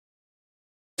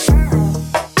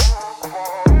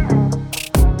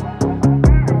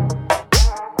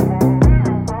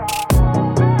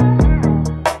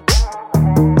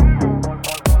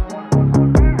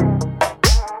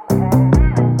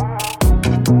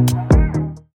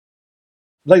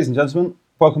Ladies and gentlemen,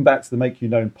 welcome back to the Make You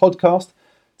Known podcast.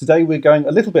 Today we're going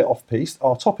a little bit off-piste.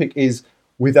 Our topic is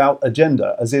without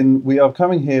agenda, as in we are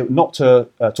coming here not to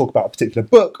talk about a particular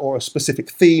book or a specific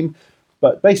theme,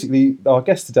 but basically our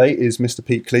guest today is Mr.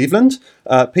 Pete Cleveland.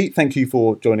 Pete, thank you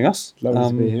for joining us.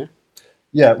 Lovely to be here.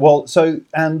 Yeah, well,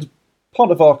 and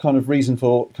part of our kind of reason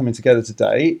for coming together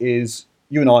today is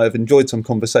you and I have enjoyed some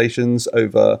conversations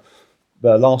over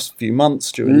the last few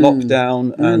months during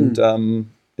lockdown, and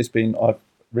I've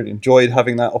really enjoyed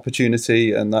having that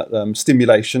opportunity and that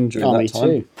stimulation during that time.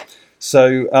 Me too.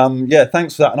 So,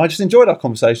 thanks for that. And I just enjoyed our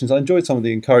conversations. I enjoyed some of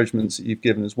the encouragements that you've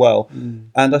given as well.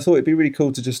 And I thought it'd be really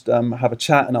cool to just have a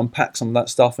chat and unpack some of that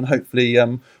stuff. And hopefully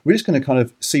we're just going to kind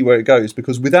of see where it goes,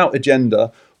 because without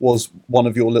agenda was one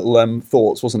of your little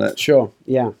thoughts, wasn't it? Sure,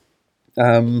 yeah.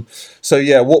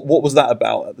 What was that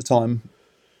about at the time?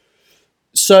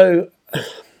 So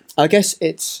I guess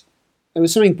it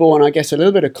was something born, I guess, a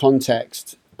little bit of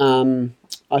context.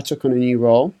 I took on a new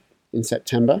role in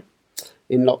September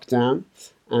in lockdown,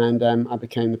 and I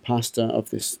became the pastor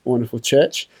of this wonderful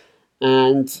church.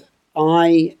 And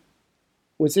I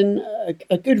was in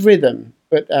a good rhythm,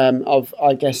 but of,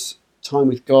 I guess, time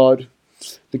with God,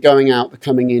 the going out, the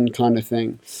coming in kind of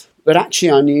thing. But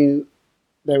actually I knew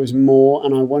there was more,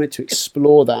 and I wanted to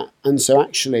explore that. And so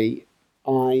actually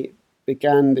I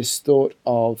began this thought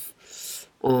of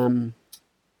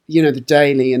the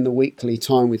daily and the weekly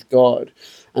time with God,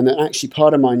 and that actually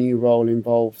part of my new role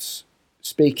involves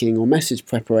speaking or message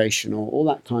preparation or all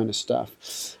that kind of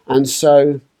stuff. And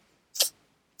so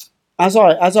as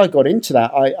I got into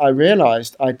that, I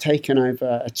realized I'd taken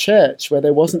over a church where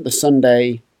there wasn't the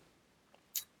Sunday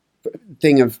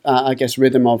thing of,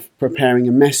 rhythm of preparing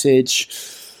a message,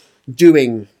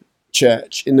 doing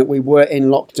church, in that we were in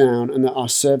lockdown and that our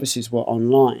services were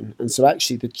online. And so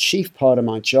actually the chief part of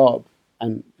my job,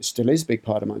 and still is a big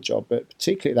part of my job, but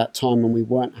particularly at that time when we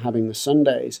weren't having the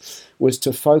Sundays, was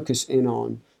to focus in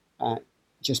on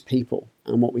just people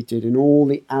and what we did in all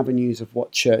the avenues of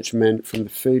what church meant, from the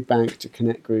food bank to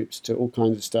connect groups to all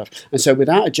kinds of stuff. And so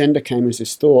without agenda came as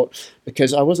this thought,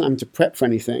 because I wasn't having to prep for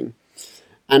anything.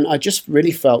 And I just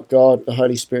really felt God, the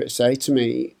Holy Spirit, say to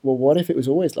me, well, what if it was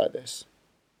always like this?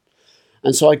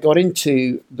 And so I got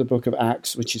into the book of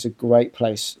Acts, which is a great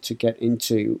place to get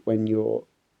into when you're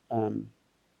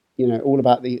all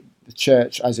about the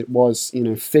church as it was,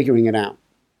 figuring it out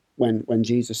when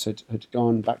Jesus had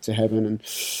gone back to heaven. And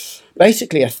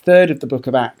basically a third of the book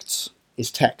of Acts is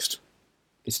text.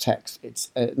 It's text.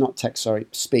 It's not text, sorry,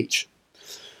 speech.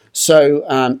 So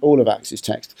all of Acts is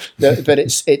text, but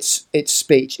it's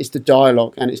speech. It's the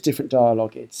dialogue, and it's different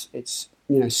dialogue. It's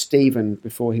Stephen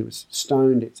before he was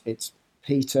stoned. It's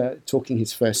Peter talking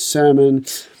his first sermon.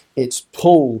 It's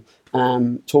Paul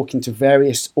talking to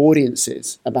various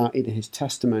audiences about either his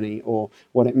testimony or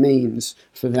what it means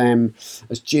for them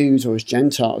as Jews or as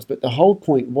Gentiles. But the whole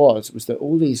point was that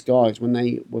all these guys, when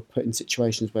they were put in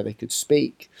situations where they could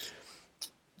speak,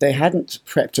 they hadn't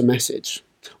prepped a message,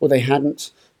 or they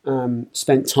hadn't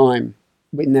spent time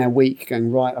in their week going,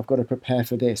 right, I've got to prepare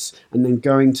for this, and then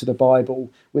going to the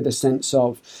Bible with a sense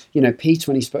of,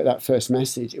 Peter, when he spoke that first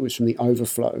message, it was from the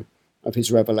overflow of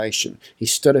his revelation. He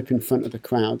stood up in front of the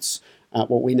crowds at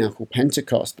what we now call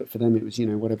Pentecost, but for them it was,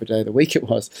 whatever day of the week it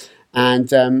was.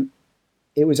 And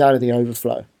it was out of the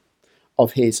overflow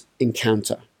of his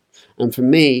encounter. And for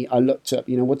me, I looked up,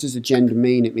 what does agenda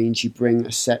mean? It means you bring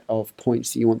a set of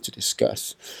points that you want to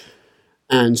discuss.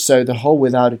 And so the whole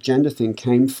without agenda thing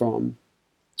came from,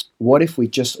 what if we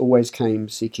just always came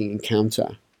seeking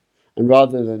encounter? And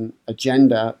rather than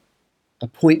agenda,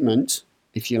 appointment,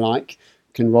 if you like,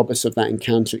 can rob us of that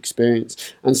encounter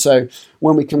experience. And so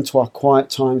when we come to our quiet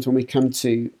times, when we come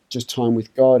to just time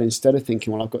with God, instead of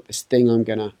thinking, well, I've got this thing I'm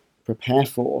going to prepare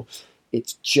for,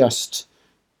 it's just,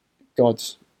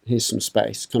 God's, here's some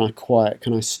space. Can I quiet?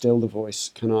 Can I still the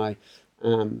voice? Can I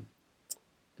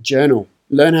journal?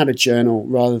 Learn how to journal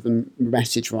rather than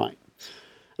message write.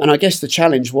 And I guess the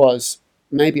challenge was,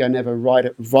 maybe I never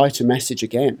write a message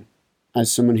again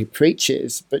as someone who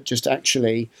preaches, but just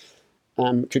actually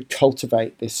could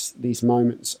cultivate these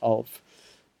moments of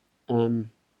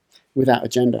without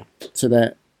agenda. So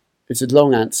that it's a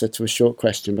long answer to a short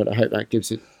question, but I hope that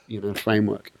gives it a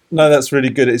framework. No, that's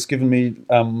really good. It's given me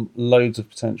loads of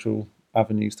potential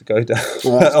avenues to go down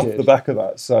off the back of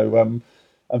that. So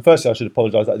and firstly, I should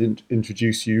apologise that I didn't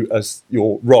introduce you as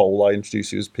your role. I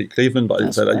introduced you as Pete Cleveland, but I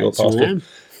didn't say that you're a pastor.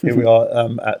 Here we are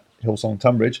at Hillsong,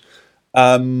 Tunbridge.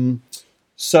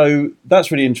 So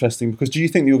that's really interesting, because do you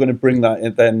think you're going to bring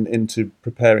that then into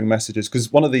preparing messages?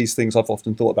 Because one of these things I've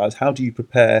often thought about is, how do you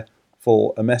prepare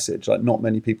for a message? Like, not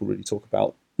many people really talk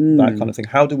about that kind of thing.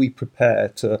 How do we prepare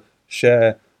to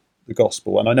share the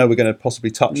gospel? And I know we're going to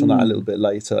possibly touch on that a little bit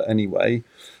later anyway.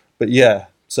 But yeah,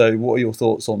 so what are your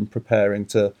thoughts on preparing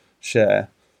to share?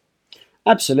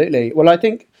 Absolutely. Well, I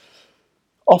think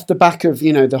off the back of,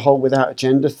 the whole without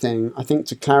agenda thing, I think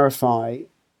to clarify,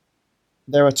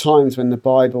 there are times when the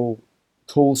Bible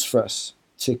calls for us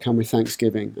to come with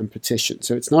thanksgiving and petition.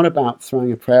 So it's not about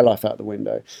throwing a prayer life out the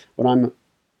window,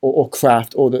 or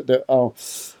craft, or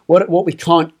what we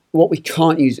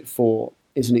can't use it for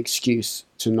is an excuse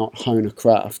to not hone a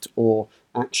craft or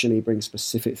actually bring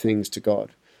specific things to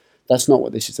God. That's not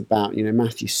what this is about.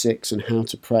 Matthew 6 and how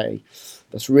to pray,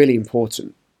 that's really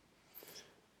important.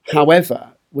 However,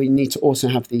 we need to also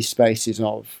have these spaces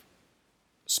of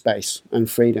space and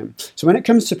freedom. So when it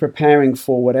comes to preparing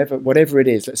for whatever it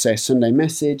is, let's say a Sunday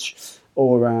message,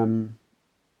 or do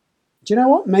you know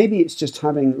what? Maybe it's just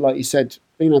having, like you said,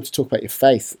 being able to talk about your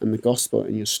faith and the gospel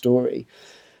and your story.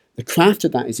 The craft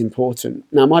of that is important.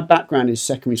 Now, my background is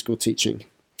secondary school teaching.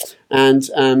 And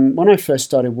when I first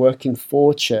started working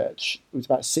for church, it was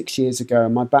about 6 years ago,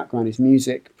 and my background is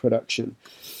music production.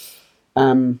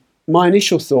 My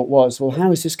initial thought was, well,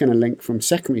 how is this going to link from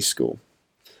secondary school?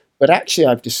 But actually,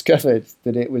 I've discovered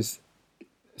that it was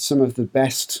some of the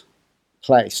best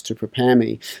place to prepare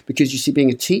me, because you see, being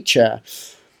a teacher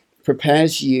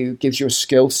prepares you, gives you a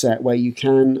skill set where you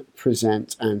can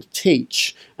present and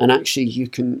teach, and actually you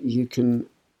can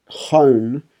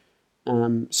hone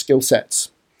skill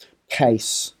sets,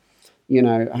 pace,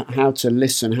 how to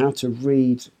listen, how to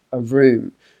read a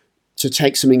room, to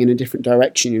take something in a different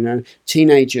direction.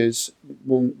 Teenagers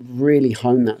will really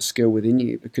hone that skill within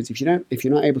you, because if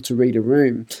you're not able to read a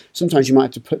room, sometimes you might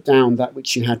have to put down that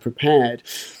which you had prepared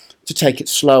to take it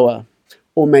slower,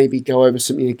 or maybe go over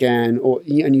something again,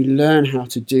 and you learn how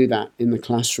to do that in the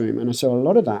classroom. And so a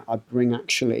lot of that I bring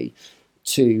actually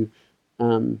to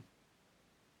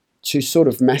sort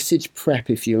of message prep,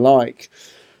 if you like.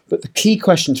 But the key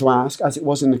question to ask, as it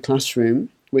was in the classroom,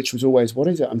 which was always, what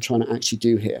is it I'm trying to actually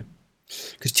do here?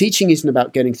 Because teaching isn't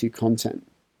about getting through content.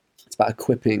 It's about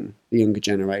equipping the younger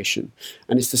generation.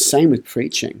 And it's the same with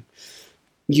preaching.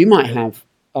 You might have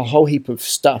a whole heap of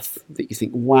stuff that you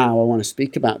think, wow, I want to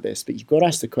speak about this. But you've got to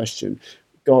ask the question,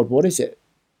 God, what is it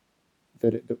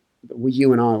that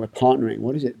you and I were partnering?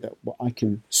 What is it that I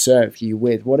can serve you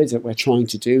with? What is it we're trying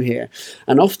to do here?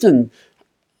 And often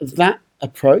that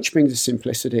approach brings a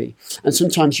simplicity. And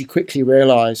sometimes you quickly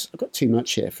realize, I've got too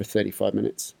much here for 35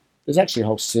 minutes. There's actually a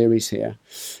whole series here.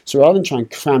 So rather than try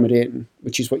and cram it in,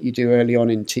 which is what you do early on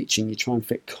in teaching, you try and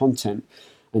fit content,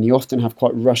 and you often have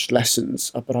quite rushed lessons.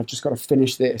 But I've just got to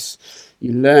finish this.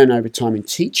 You learn over time in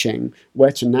teaching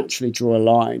where to naturally draw a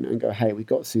line and go, hey, we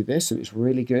got through this and it's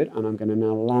really good, and I'm going to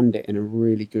now land it in a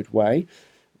really good way.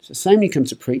 It's the same when you come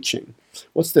to preaching.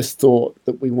 What's the thought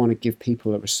that we want to give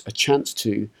people a chance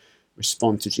to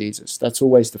respond to Jesus? That's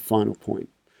always the final point.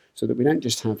 So that we don't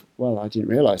just have, well, I didn't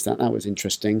realize that was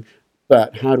interesting,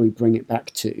 but how do we bring it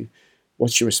back to,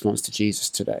 what's your response to Jesus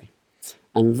today?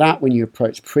 And that, when you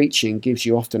approach preaching, gives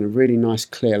you often a really nice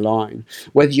clear line,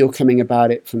 whether you're coming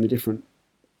about it from the different,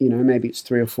 maybe it's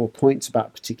 3 or 4 points about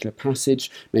a particular passage,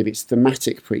 maybe it's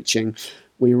thematic preaching.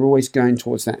 We're always going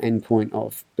towards that end point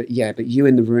of, but you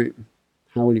in the room,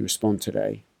 how will you respond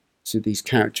today to these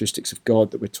characteristics of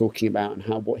God that we're talking about,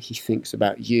 and what he thinks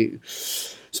about you?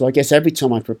 So I guess every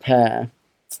time I prepare,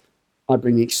 I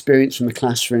bring the experience from the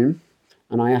classroom,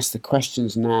 and I ask the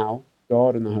questions now,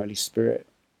 God and the Holy Spirit,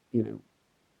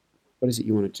 what is it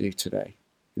you want to do today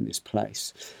in this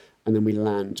place? And then we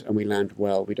land, and we land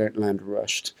well. We don't land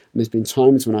rushed. And there's been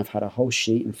times when I've had a whole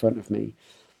sheet in front of me,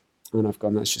 and I've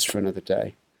gone, that's just for another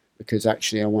day, because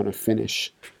actually I want to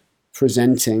finish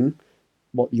presenting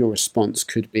what your response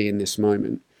could be in this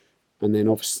moment. And then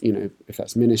obviously, if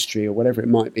that's ministry or whatever it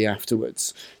might be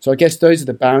afterwards. So I guess those are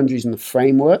the boundaries and the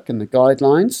framework and the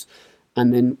guidelines.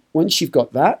 And then once you've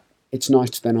got that, it's nice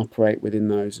to then operate within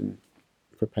those and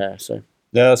prepare. So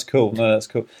yeah, that's cool. No, that's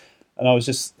cool. And I was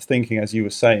just thinking, as you were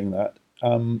saying that,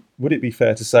 would it be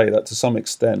fair to say that to some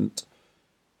extent,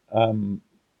 when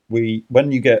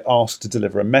you get asked to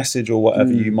deliver a message or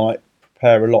whatever, you might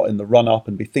prepare a lot in the run up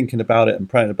and be thinking about it and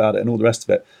praying about it and all the rest of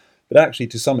it. But actually,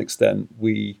 to some extent,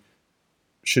 we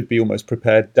should be almost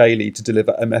prepared daily to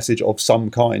deliver a message of some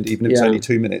kind, even if it's only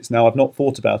 2 minutes. Now, I've not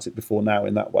thought about it before now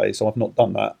in that way, so I've not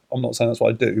done that. I'm not saying that's what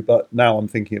I do, but now I'm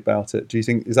thinking about it. Do you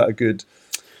think, is that a good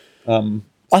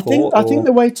I think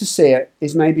the way to see it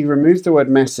is maybe remove the word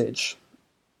message.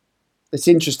 It's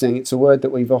interesting. It's a word that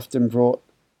we've often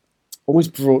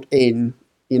almost brought in,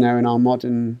 in our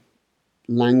modern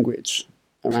language.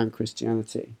 around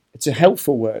Christianity. It's a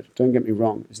helpful word, don't get me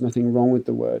wrong. There's nothing wrong with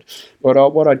the word.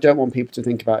 But what I don't want people to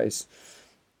think about is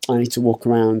I need to walk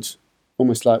around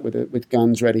almost like with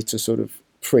guns ready to sort of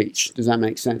preach. Does that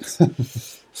make sense?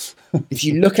 If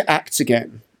you look at Acts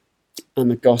again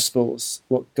and the Gospels,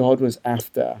 what God was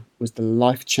after was the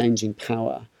life-changing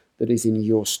power that is in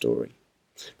your story,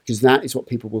 because that is what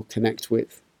people will connect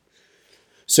with.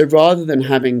 So rather than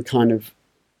having kind of,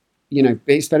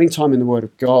 spending time in the Word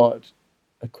of God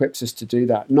equips us to do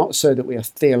that, not so that we are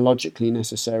theologically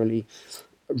necessarily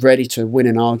ready to win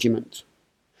an argument.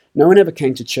 No one ever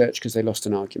came to church because they lost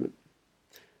an argument.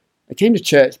 They came to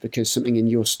church because something in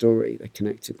your story they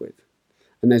connected with.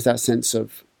 And there's that sense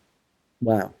of,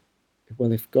 wow,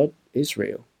 well, if God is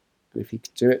real, and if he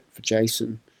could do it for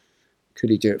Jason, could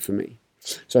he do it for me?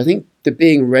 So I think the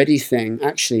being ready thing,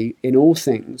 actually, in all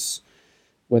things,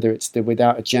 whether it's the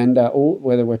without agenda or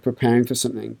whether we're preparing for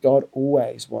something, God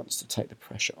always wants to take the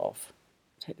pressure off.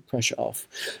 Take the pressure off,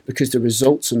 because the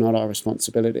results are not our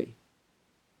responsibility.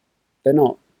 They're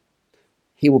not.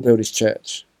 He will build his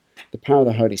church. The power of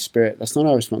the Holy Spirit, that's not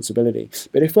our responsibility.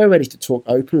 But if we're ready to talk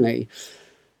openly,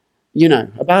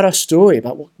 about our story,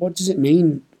 about what does it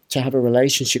mean to have a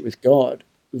relationship with God,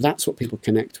 that's what people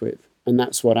connect with. And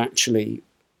that's what actually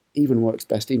even works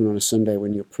best, even on a Sunday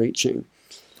when you're preaching.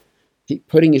 Keep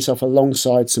putting yourself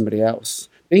alongside somebody else.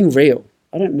 Being real.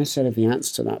 I don't necessarily have the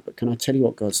answer to that, but can I tell you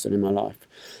what God's done in my life?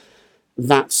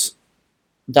 That's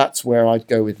where I'd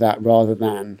go with that, rather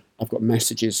than I've got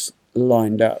messages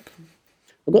lined up.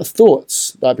 I've got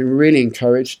thoughts that I've been really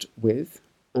encouraged with,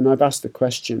 and I've asked the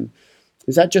question,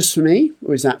 is that just for me,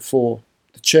 or is that for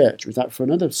the church, or is that for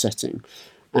another setting?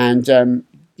 And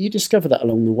you discover that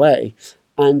along the way.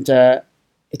 And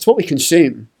it's what we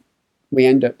consume. We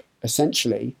end up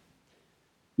essentially,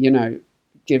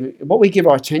 what we give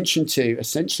our attention to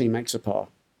essentially makes up our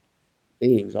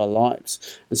beings, our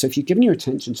lives. And so if you're giving your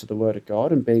attention to the Word of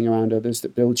God and being around others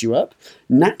that build you up,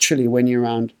 naturally when you're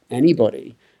around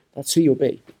anybody, that's who you'll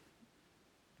be.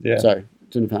 Yeah. So I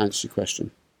don't know if that answers your question.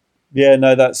 Yeah,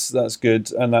 no, that's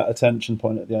good, and that attention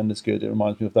point at the end is good. It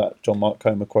reminds me of that John Mark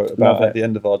Comer quote about at the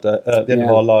end of our at the end of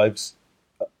our lives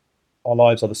are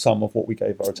the sum of what we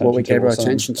gave our attention to. What we gave our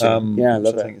attention to. I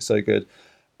love it. I think it's so good.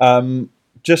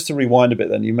 Just to rewind a bit,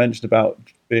 then you mentioned about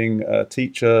being a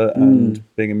teacher and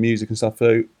being in music and stuff.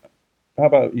 So, how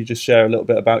about you just share a little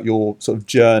bit about your sort of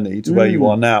journey to where you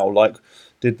are now? Like,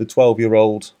 did the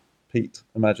 12-year-old Pete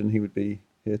imagine he would be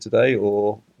here today,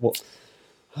 or what?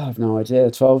 I have no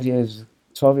idea.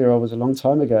 12-year-old was a long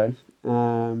time ago,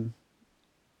 in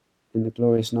the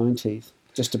glorious 90s.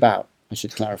 Just about, I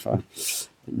should clarify.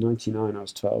 In 99, I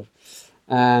was 12.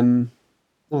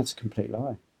 That's a complete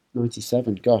lie.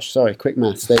 97. Gosh, sorry, quick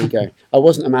maths. There you go. I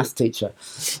wasn't a maths teacher.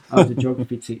 I was a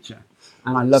geography teacher.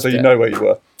 And I loved it. So you know where you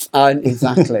were.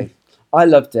 Exactly. I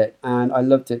loved it. And I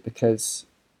loved it because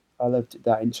I loved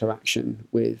that interaction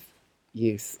with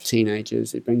youth,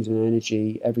 teenagers. It brings an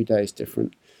energy. Every day is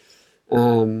different.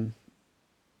 So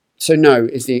no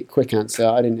is the quick answer.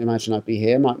 I didn't imagine I'd be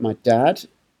here. My dad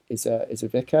is a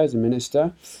vicar, is a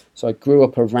minister. So I grew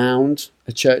up around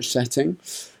a church setting,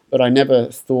 but I never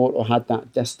thought or had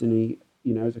that destiny,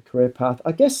 as a career path.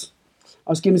 I guess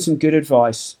I was given some good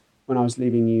advice when I was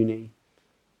leaving uni.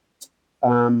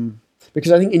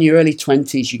 Because I think in your early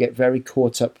 20s, you get very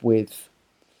caught up with,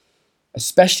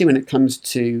 especially when it comes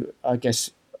to, I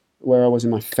guess, where I was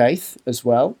in my faith as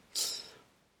well,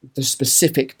 the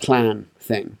specific plan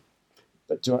thing.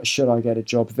 But should I get a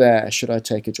job there? Should I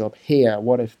take a job here?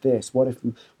 What if this? What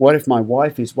if my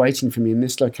wife is waiting for me in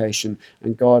this location?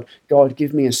 And God,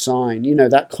 give me a sign.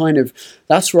 That kind of,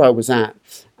 that's where I was at.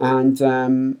 And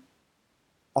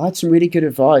I had some really good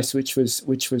advice, which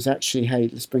was actually, hey,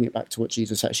 let's bring it back to what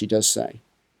Jesus actually does say.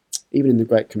 Even in the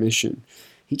Great Commission,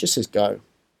 he just says, go.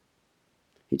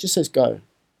 He just says, go,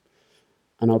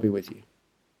 and I'll be with you.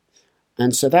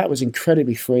 And so that was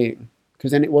incredibly freeing,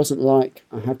 because then it wasn't like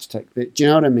I had to take the, do you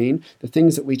know what I mean? The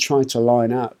things that we try to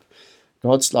line up,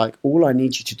 God's like, all I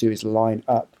need you to do is line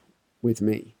up with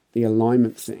me, the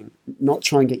alignment thing, not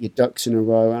try and get your ducks in a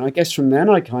row. And I guess from then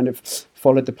I kind of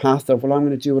followed the path of, well, I'm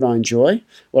going to do what I enjoy,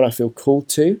 what I feel called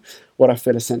to, what I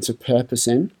feel a sense of purpose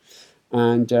in.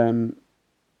 And that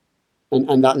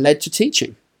led to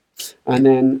teaching. And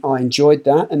then I enjoyed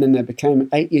that. And then there became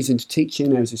 8 years into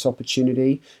teaching. There was this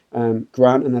opportunity.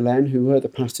 Grant and Elaine, who were the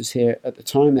pastors here at the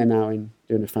time, they're now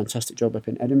doing a fantastic job up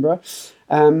in Edinburgh.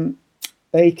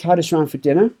 They had us round for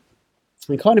dinner.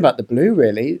 And kind of out the blue,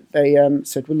 really, they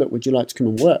said, well, look, would you like to come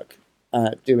and work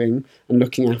doing and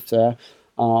looking after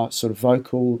our sort of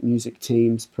vocal music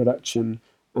teams, production?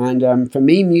 And for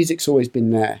me, music's always been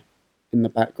there. in the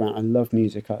background. I love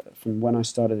music. From when I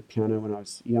started the piano when I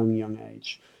was young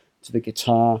age to the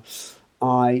guitar,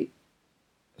 I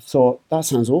thought, that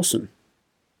sounds awesome.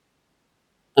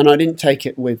 And I didn't take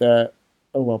it with a,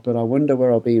 oh, well, but I wonder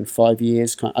where I'll be in 5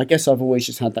 years. I guess I've always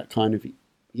just had that kind of,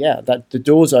 that the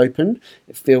door's open.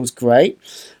 It feels great.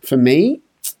 For me,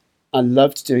 I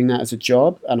loved doing that as a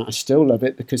job, and I still love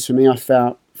it, because for me, I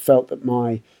felt that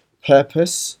my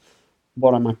purpose,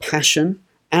 my passion,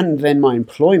 and then my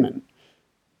employment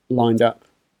lined up.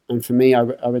 And for me, I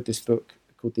read this book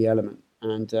called The Element,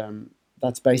 and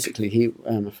that's basically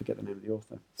I forget the name of the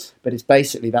author, but it's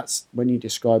basically, that's when you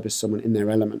describe as someone in their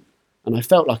element. And I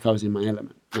felt like I was in my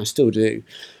element, and I still do,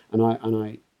 and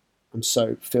I'm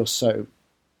feel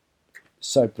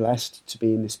so blessed to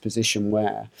be in this position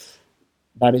where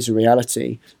that is a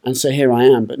reality. And so here I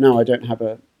am, but no, I don't have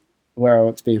a where I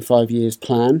want to be in 5 years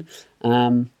plan.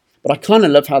 But I kind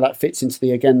of love how that fits into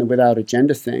the without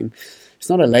agenda thing. It's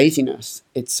not a laziness,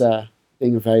 it's a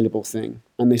being available thing,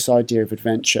 and this idea of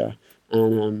adventure.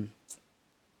 And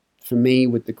for me,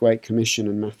 with the Great Commission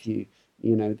and Matthew,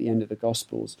 the end of the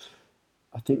Gospels,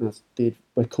 I think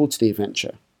we're called to the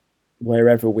adventure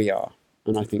wherever we are.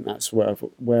 And I think that's where I've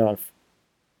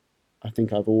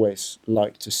always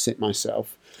liked to sit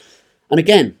myself. And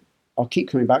again, I'll keep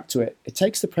coming back to it. It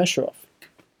takes the pressure off,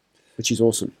 which is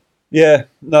awesome. Yeah,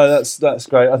 no, that's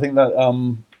great. I think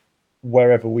that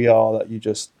wherever we are, that you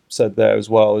just said there as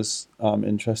well, is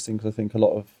interesting, because I think a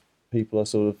lot of people are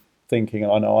sort of thinking,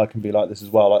 and I know I can be like this as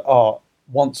well, like,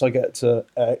 once I get to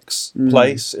X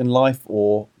place in life,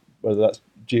 or whether that's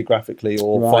geographically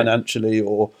or financially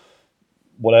or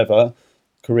whatever,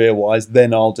 career-wise,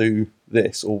 then I'll do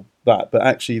this or that. But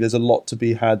actually, there's a lot to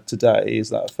be had today. Is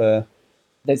that fair?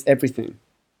 There's everything.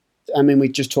 I mean, we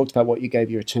just talked about what you gave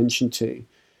your attention to.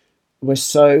 We're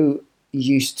so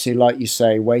used to, like you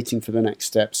say, waiting for the next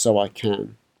step so I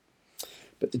can.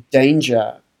 But the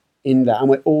danger in that, and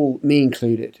we're all, me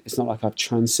included, it's not like I've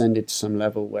transcended to some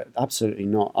level where, absolutely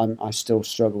not. I still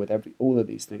struggle with all of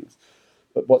these things.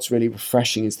 But what's really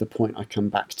refreshing is the point I come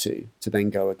back to then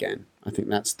go again. I think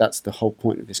that's the whole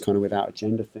point of this kind of without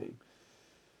agenda thing.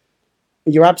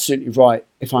 You're absolutely right.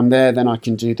 If I'm there, then I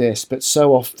can do this. But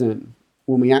so often,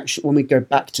 when we go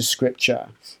back to Scripture,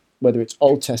 whether it's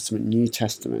Old Testament, New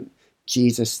Testament,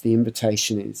 Jesus, the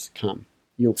invitation is, come,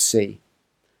 you'll see,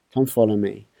 come follow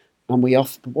me. And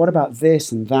what about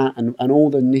this and that, and all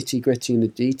the nitty gritty and the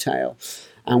detail?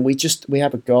 And we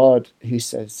have a God who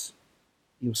says,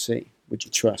 you'll see, would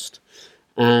you trust?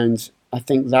 And I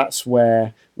think that's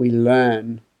where we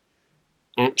learn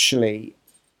actually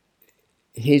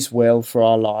his will for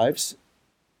our lives.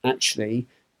 Actually,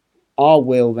 our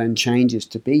will then changes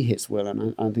to be his will.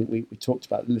 And I think we talked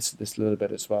about this a little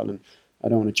bit as well. And I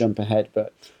don't want to jump ahead,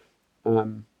 but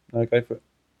no, go for it.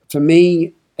 For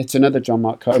me, it's another John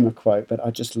Mark Comer quote, but I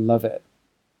just love it.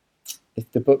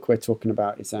 The book we're talking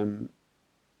about is The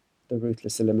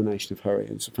Ruthless Elimination of Hurry.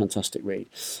 It's a fantastic read.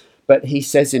 But he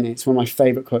says in it, it's one of my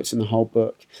favourite quotes in the whole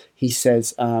book. He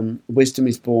says, wisdom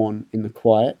is born in the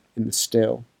quiet, in the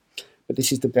still. But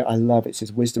this is the bit I love. It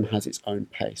says, wisdom has its own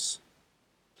pace.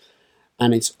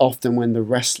 And it's often when the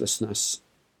restlessness,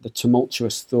 the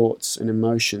tumultuous thoughts and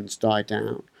emotions die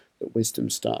down, that wisdom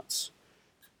starts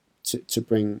to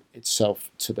bring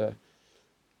itself to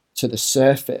the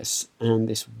surface. And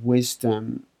this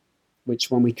wisdom, which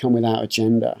when we come without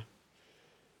agenda,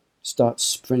 starts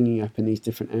springing up in these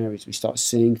different areas. We start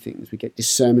seeing things. We get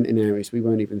discernment in areas we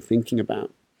weren't even thinking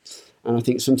about. And I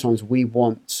think sometimes we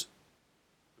want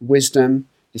wisdom,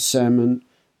 discernment,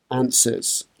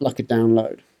 answers, like a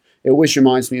download. It always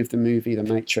reminds me of the movie The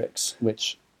Matrix,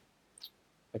 which,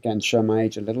 again, show my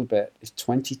age a little bit, is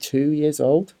 22 years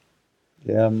old.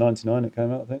 Yeah, I'm 99, it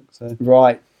came out, I think. So.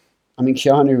 Right. I mean,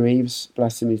 Keanu Reeves,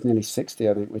 bless him, he's nearly 60,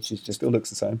 I think, which is just... Still looks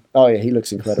the same. Oh, yeah, he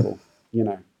looks incredible,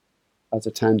 as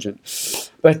a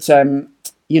tangent. But, in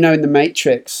The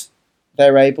Matrix,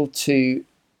 they're able to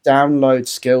download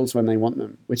skills when they want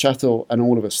them, which I thought, and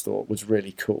all of us thought, was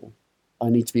really cool. I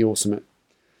need to be awesome at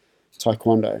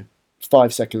Taekwondo.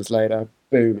 5 seconds later,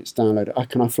 boom, it's downloaded.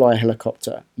 Can I fly a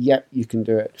helicopter? Yep, you can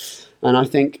do it. And I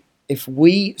think if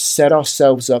we set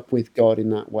ourselves up with God in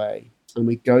that way, and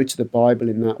we go to the Bible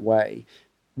in that way,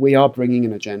 we are bringing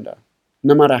an agenda.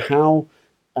 No matter how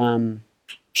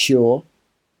pure,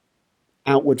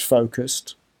 outward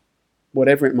focused,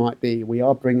 whatever it might be, we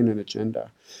are bringing an agenda.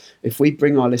 If we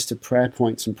bring our list of prayer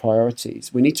points and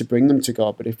priorities, we need to bring them to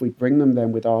God. But if we bring them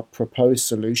then with our proposed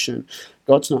solution,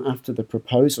 God's not after the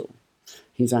proposal.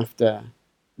 He's after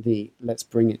the let's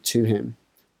bring it to him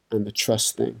and the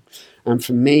trust thing. And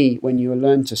for me, when you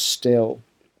learn to still,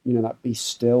 that be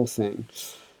still thing,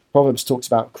 Proverbs talks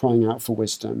about crying out for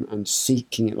wisdom and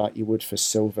seeking it like you would for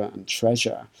silver and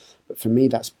treasure. But for me,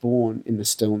 that's born in the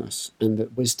stillness, and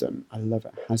that wisdom, I love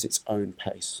it, has its own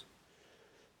pace.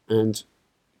 And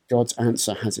God's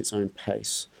answer has its own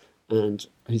pace, and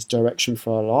his direction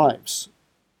for our lives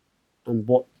and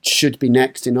what should be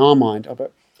next in our mind. Oh,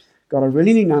 but God, I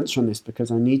really need an answer on this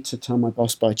because I need to tell my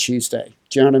boss by Tuesday.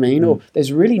 Do you know what I mean? Or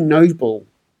there's really noble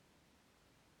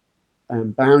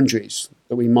boundaries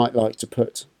that we might like to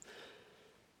put.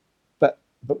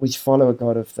 But we follow a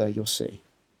God of the you'll see.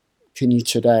 Can you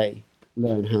today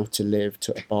learn how to live,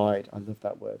 to abide? I love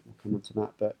that word. We'll come on to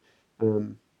that. But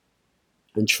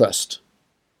and trust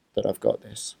that I've got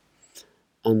this.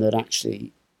 And that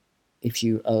actually, if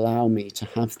you allow me to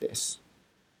have this,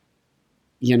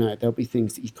 you know, there'll be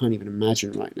things that you can't even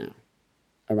imagine right now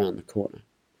around the corner.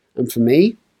 And for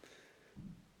me,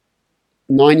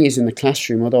 9 years in the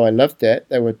classroom, although I loved it,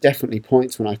 there were definitely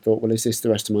points when I thought, well, is this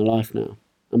the rest of my life now?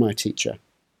 Am I a teacher?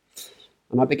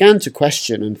 And I began to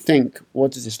question and think,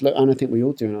 what does this look, and I think we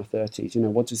all do in our 30s, you know,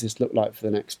 what does this look like for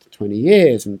the next 20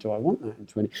 years? And do I want that in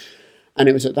 20? And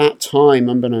it was at that time,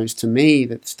 unbeknownst to me,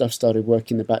 that stuff started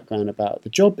working in the background about the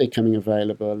job becoming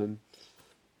available. And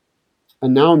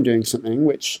now I'm doing something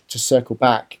which, to circle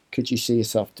back, could you see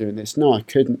yourself doing this? No, I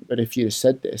couldn't. But if you'd have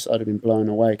said this, I'd have been blown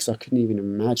away because I couldn't even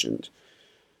imagine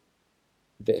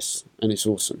this. And it's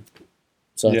awesome.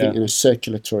 So I think in a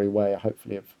circulatory way, I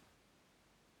hopefully have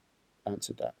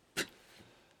answered that.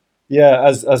 Yeah,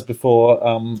 as before,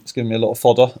 it's given me a lot of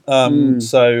fodder.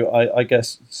 So I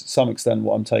guess to some extent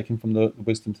what I'm taking from the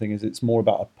wisdom thing is it's more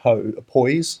about a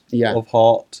poise of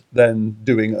heart than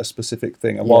doing a specific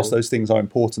thing. And whilst those things are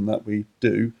important that we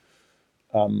do,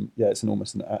 it's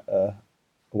almost a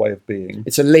way of being.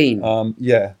 It's a lean.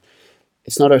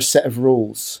 It's not a set of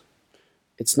rules.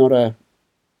 It's not a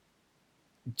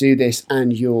do this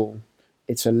and you'll.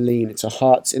 It's a lean. It's a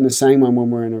heart. In the same way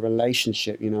when we're in a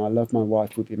relationship, you know, I love my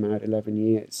wife. We've been married 11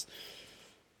 years.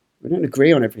 We don't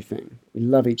agree on everything. We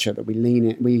love each other. We lean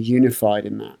it. We're unified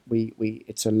in that.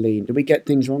 It's a lean. Do we get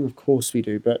things wrong? Of course we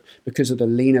do. But because of the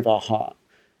lean of our heart,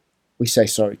 we say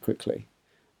sorry quickly.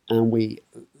 And we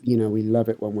love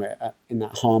it when we're in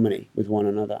that harmony with one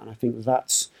another. And I think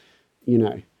that's,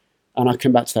 and I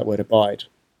come back to that word abide.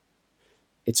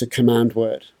 It's a command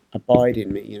word. Abide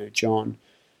in me, John,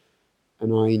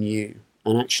 and I in you.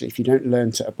 And actually, if you don't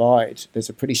learn to abide, there's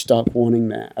a pretty stark warning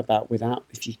there about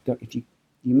you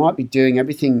might be doing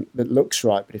everything that looks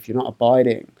right, but if you're not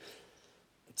abiding,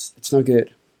 it's no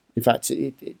good. In fact,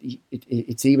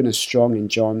 it's even as strong in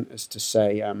John as to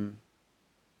say,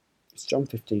 it's John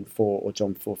 15:4 or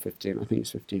John 4:15. I think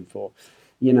it's 15:4.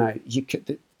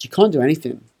 You can't do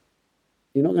anything.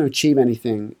 You're not going to achieve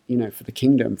anything, for the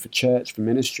kingdom, for church, for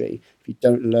ministry, if you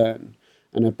don't learn.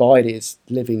 And abide is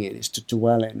living in, it's to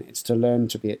dwell in, it's to learn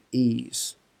to be at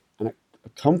ease and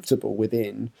comfortable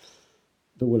within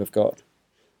the will of God.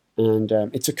 And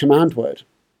it's a command word.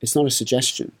 It's not a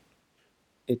suggestion.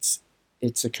 It's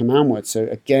a command word. So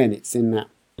again, it's in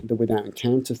the without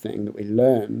encounter thing that we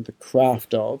learn the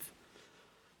craft of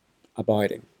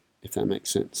abiding, if that makes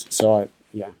sense. So I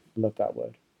love that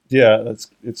word. Yeah,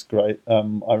 it's great.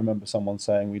 I remember someone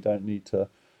saying we don't need to,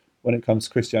 when it comes to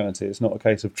Christianity, it's not a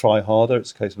case of try harder,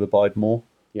 it's a case of abide more.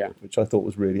 Yeah. Which I thought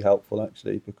was really helpful,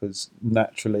 actually, because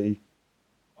naturally,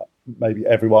 maybe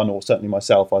everyone, or certainly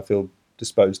myself, I feel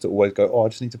disposed to always go, I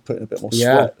just need to put in a bit more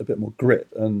sweat, a bit more grit,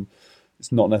 and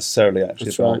it's not necessarily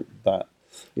actually about that.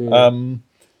 Yeah.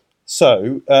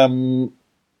 So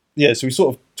we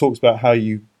sort of talked about how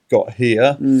you got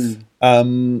here.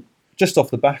 Just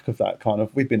off the back of that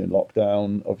we've been in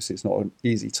lockdown. Obviously, it's not an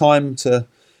easy time to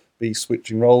be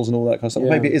switching roles and all that kind of stuff.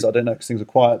 Yeah. Maybe it is, I don't know, because things are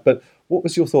quiet. But what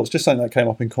was your thoughts? Just something that came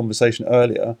up in conversation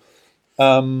earlier.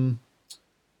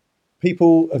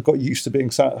 People have got used to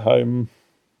being sat at home,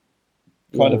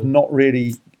 kind of not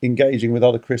really engaging with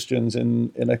other Christians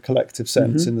in a collective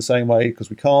sense in the same way, because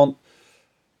we can't.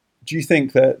 Do you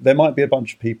think that there might be a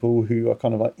bunch of people who are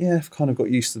kind of like, I've kind of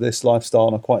got used to this lifestyle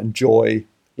and I quite enjoy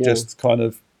just kind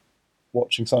of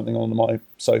watching something on my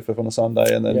sofa on a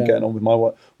Sunday and then getting on with my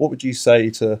work? What would you say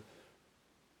to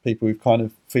people who kind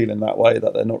of feel in that way,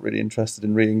 that they're not really interested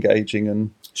in re-engaging?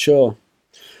 And Sure.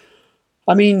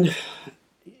 I mean,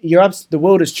 the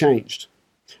world has changed,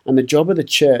 and the job of the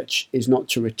church is not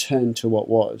to return to what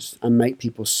was and make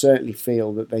people certainly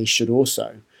feel that they should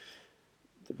also.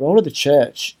 The role of the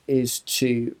church is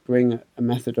to bring a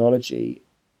methodology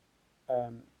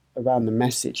around the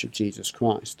message of Jesus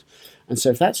Christ. And so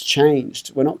if that's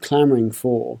changed, we're not clamoring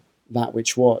for that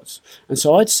which was. And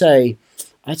so I'd say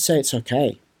it's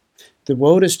okay. The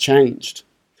world has changed,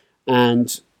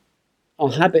 and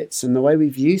our habits and the way we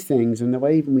view things and the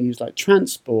way even we use like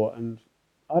transport and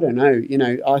I don't know,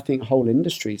 I think whole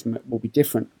industries will be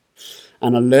different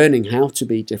and are learning how to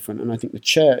be different. And I think the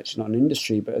church, not an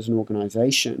industry, but as an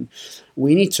organization,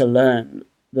 we need to learn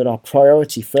that our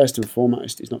priority first and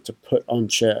foremost is not to put on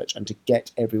church and to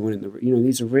get everyone in the room.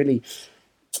 These are really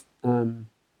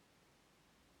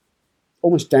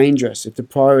almost dangerous if the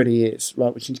priority is,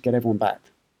 right, we need to get everyone back.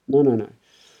 No.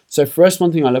 So for us,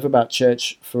 one thing I love about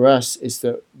church for us is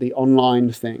that the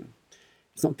online thing,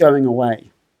 it's not going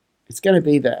away. It's going to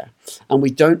be there. And we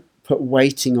don't put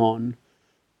waiting on,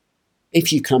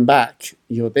 if you come back,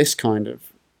 you're this kind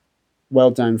of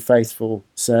well done, faithful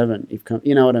servant. You've come,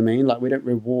 you know what I mean? Like we don't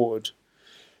reward,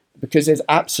 because there's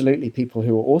absolutely people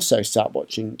who are also sat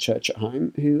watching church at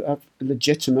home who have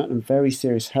legitimate and very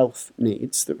serious health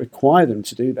needs that require them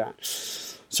to do that.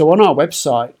 So on our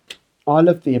website, I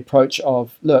love the approach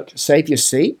of, look, save your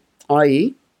seat,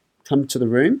 i.e. come to the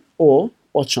room or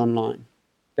watch online.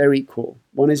 They're equal.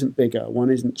 One isn't bigger. One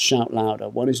isn't shout louder.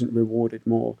 One isn't rewarded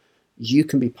more. You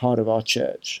can be part of our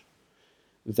church,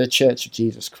 the Church of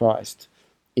Jesus Christ,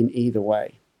 in either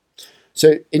way.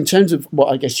 So in terms of what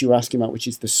I guess you were asking about, which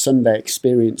is the Sunday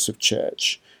experience of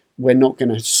church, we're not going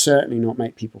to certainly not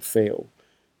make people feel,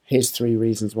 here's 3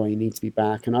 reasons why you need to be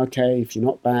back. And okay, if you're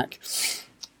not back,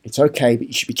 it's okay, but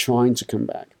you should be trying to come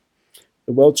back.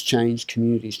 The world's changed,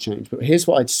 communities changed. But here's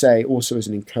what I'd say also as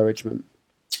an encouragement.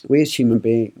 We as human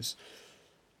beings,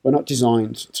 we're not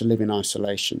designed to live in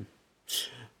isolation.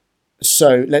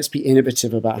 So let's be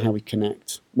innovative about how we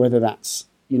connect, whether that's,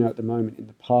 at the moment in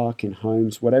the park, in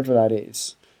homes, whatever that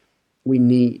is. We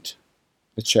need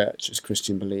the church as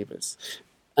Christian believers.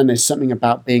 And there's something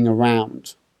about being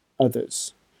around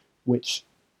others which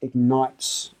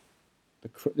ignites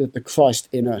the Christ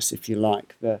in us, if you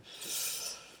like.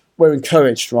 We're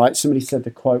encouraged, right? Somebody said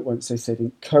the quote once, they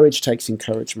said, courage takes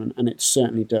encouragement, and it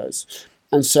certainly does.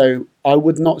 And so I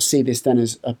would not see this then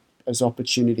as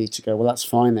opportunity to go, well, that's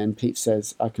fine then. Pete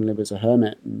says I can live as a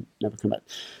hermit and never come back.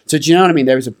 So do you know what I mean?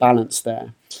 There is a balance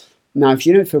there. Now, if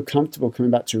you don't feel comfortable coming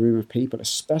back to a room of people,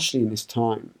 especially in this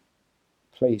time,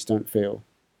 please don't feel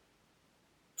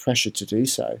pressured to do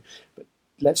so. But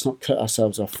let's not cut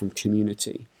ourselves off from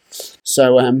community.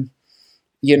 So,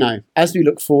 as we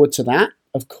look forward to that,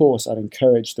 of course, I'd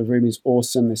encourage, the room is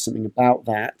awesome. There's something about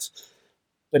that.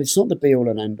 But it's not the be-all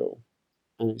and end-all.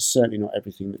 And it's certainly not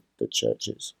everything that church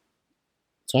is.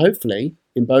 So hopefully,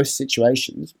 in both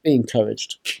situations, be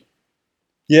encouraged.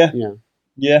 Yeah. And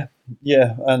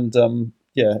I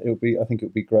think it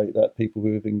would be great that people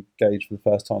who have engaged for the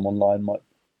first time online might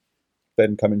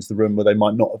then come into the room where they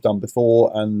might not have done before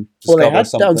and discover they had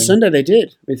something. On Sunday they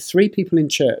did, with 3 people in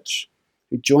church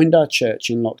who joined our church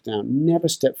in lockdown, never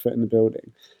stepped foot in the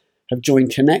building, have joined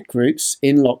connect groups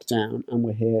in lockdown, and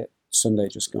we're here Sunday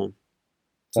just gone.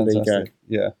 So Fantastic. There you go.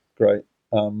 Yeah, great.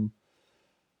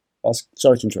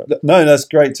 Sorry to interrupt. No, that's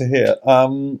great to hear.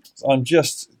 I'm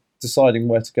just deciding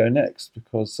where to go next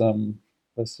because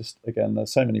there's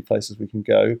so many places we can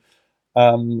go.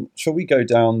 Shall we go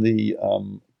down the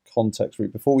context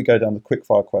route? Before we go down the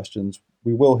quickfire questions,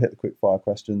 we will hit the quickfire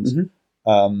questions.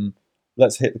 Mm-hmm.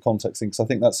 Let's hit the context thing because I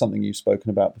think that's something you've spoken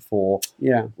about before.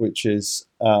 Yeah, which is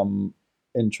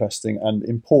interesting and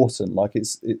important. Like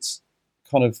it's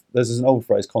kind of, there's an old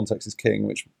phrase, context is king,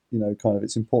 which kind of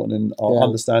it's important in our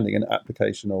understanding and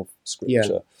application of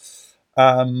scripture.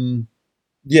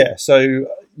 So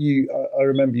I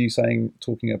remember you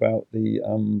talking about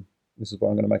the this is where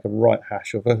I'm going to make a right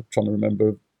hash of it, trying to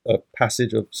remember a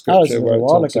passage of scripture where it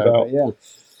talks about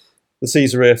the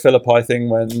Caesarea Philippi thing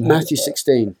when Matthew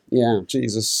 16,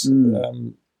 Jesus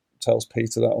tells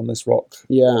Peter that on this rock.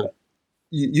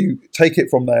 You take it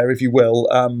from there, if you will.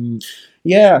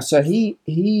 So he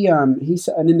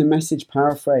said, and in the Message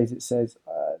paraphrase it says,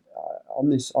 on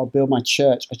this I'll build my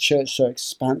church, a church so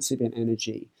expansive in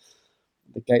energy,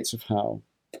 the gates of hell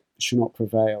shall not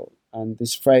prevail. And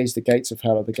this phrase, the gates of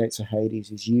hell or the gates of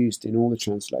Hades, is used in all the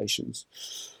translations.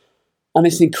 And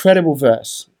it's an incredible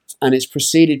verse. And it's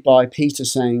preceded by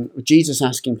Jesus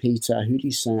asking Peter, who do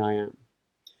you say I am?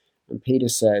 And Peter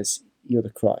says, you're the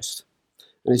Christ.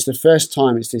 And it's the first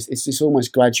time, it's this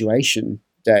almost graduation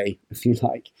day, if you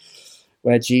like,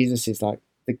 where Jesus is like,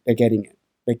 they're getting it.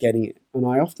 They're getting it. And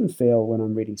I often feel when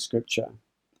I'm reading scripture,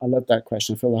 I love that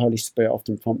question. I feel the Holy Spirit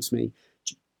often prompts me,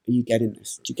 are you getting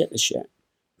this? Do you get this yet?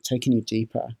 I'm taking you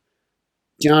deeper.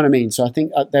 Do you know what I mean? So I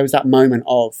think there was that moment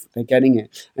of, they're getting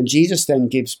it. And Jesus then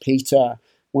gives Peter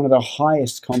one of the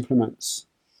highest compliments,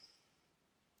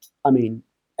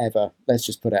 ever. Let's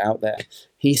just put it out there.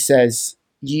 He says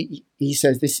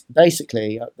this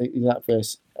basically, that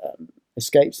verse,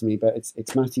 escapes me, but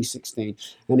it's Matthew 16.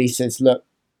 And he says, look,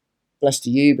 blessed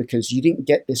are you because you didn't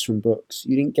get this from books.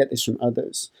 You didn't get this from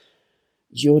others.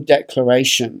 Your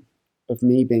declaration of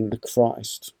me being the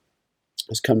Christ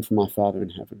has come from my Father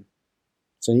in heaven.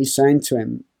 So he's saying to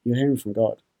him, you're hearing from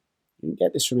God. You didn't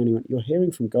get this from anyone. You're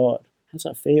hearing from God. How's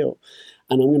that feel?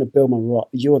 And I'm going to build my rock.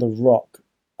 You're the rock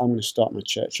I'm going to start my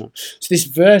church on. So this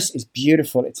verse is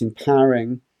beautiful. It's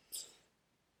empowering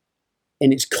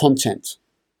in its content.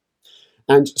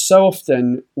 And so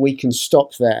often we can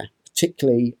stop there,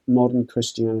 particularly modern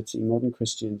Christianity, modern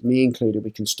Christians, me included, we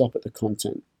can stop at the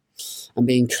content and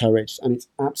be encouraged. And it's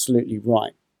absolutely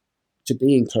right to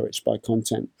be encouraged by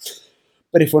content.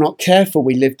 But if we're not careful,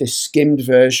 we live this skimmed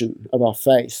version of our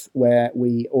faith where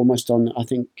we almost I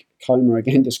think Homer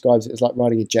again describes it as like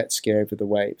riding a jet ski over the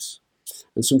waves.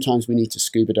 And sometimes we need to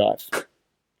scuba dive.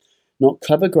 Not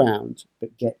cover ground,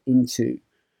 but get into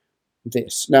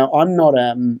this. Now, I'm not,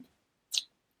 I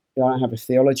don't have a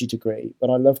theology degree, but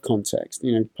I love context.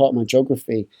 Part of my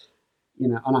geography,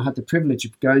 and I had the privilege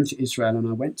of going to Israel, and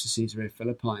I went to Caesarea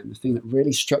Philippi. And the thing that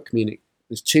really struck me, and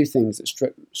there's two things that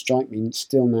strike me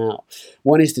still now.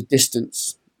 One is the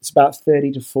distance. It's about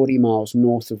 30 to 40 miles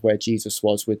north of where Jesus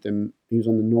was with them. He was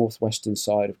on the northwestern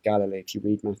side of Galilee. If you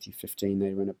read Matthew 15,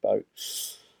 they were in a boat.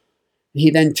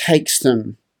 He then takes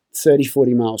them 30,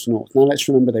 40 miles north. Now, let's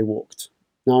remember they walked.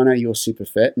 Now, I know you're super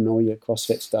fit and all your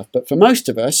CrossFit stuff, but for most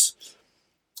of us,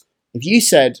 if you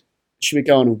said, should we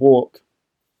go on a walk?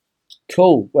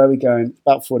 Cool, where are we going?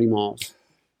 About 40 miles,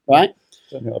 right?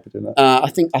 I don't think I'll be doing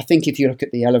that. I think if you look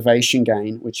at the elevation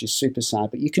gain, which is super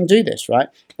sad, but you can do this, right?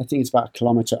 I think it's about a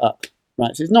kilometre up,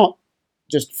 right? So it's not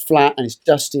just flat and it's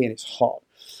dusty and it's hot.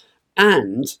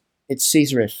 And it's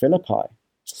Caesarea Philippi.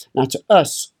 Now to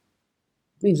us,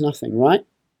 it means nothing, right?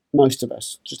 Most of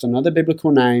us. Just another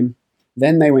biblical name.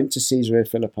 Then they went to Caesarea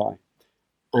Philippi.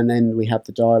 And then we had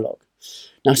the dialogue.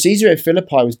 Now Caesarea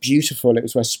Philippi was beautiful. It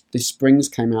was where the springs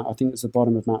came out. I think it's the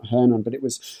bottom of Mount Hermon, but it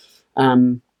was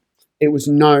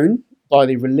known by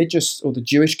the religious or the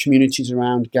Jewish communities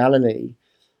around Galilee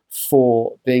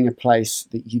for being a place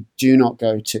that you do not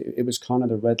go to. It was kind of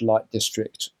the red light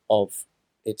district of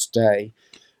its day.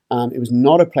 It was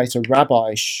not a place a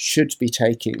rabbi should be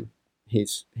taking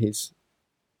his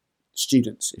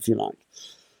students, if you like,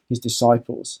 his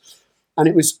disciples. And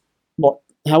it was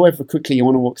however quickly you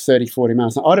want to walk 30, 40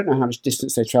 miles. Now, I don't know how much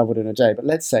distance they traveled in a day, but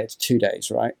let's say it's 2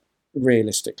 days, right?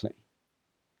 Realistically.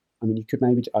 I mean, you could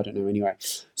maybe, I don't know, anyway.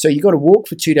 So you got to walk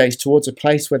for 2 days towards a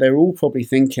place where they're all probably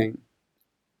thinking,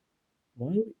 why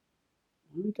are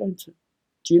we going to,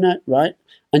 do you know, right?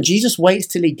 And Jesus waits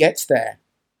till he gets there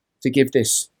to give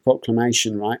this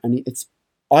proclamation, right? And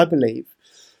I believe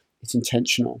it's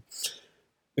intentional.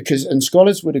 And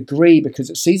scholars would agree, because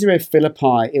at Caesarea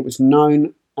Philippi, it was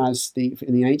known as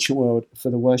in the ancient world for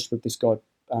the worship of this god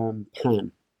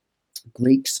Pan.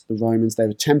 Greeks, the Romans, there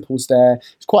were temples there.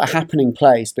 It's quite a happening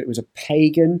place, but it was a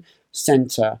pagan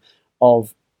centre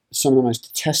of some of the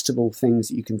most detestable things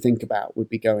that you can think about would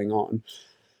be going on.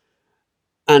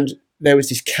 And there was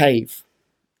this cave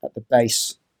at the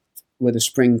base where the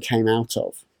spring came out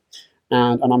of.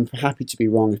 And I'm happy to be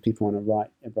wrong if people want to write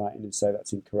in and say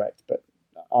that's incorrect, but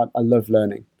I love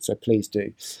learning, so please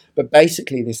do. But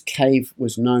basically, this cave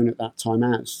was known at that time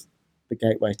as the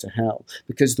gateway to hell,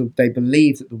 because they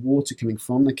believed that the water coming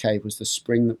from the cave was the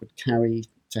spring that would carry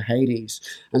to Hades.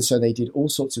 And so they did all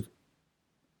sorts of,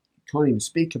 can't even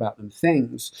speak about them,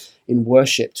 things in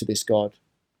worship to this god,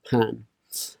 Pan,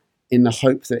 in the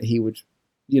hope that he would,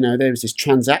 there was this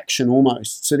transaction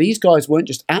almost. So these guys weren't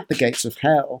just at the gates of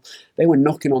hell, they were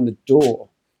knocking on the door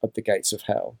of the gates of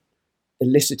hell,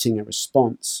 eliciting a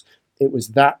response. It was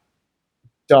that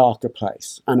dark a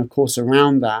place. And of course,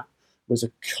 around that was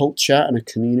a culture and a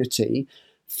community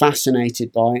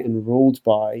fascinated by and ruled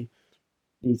by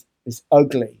this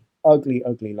ugly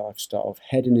lifestyle of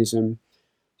hedonism,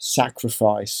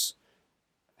 sacrifice,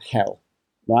 hell,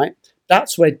 right?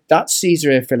 That's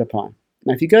Caesarea Philippi.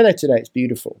 Now, if you go there today, it's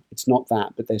beautiful. It's not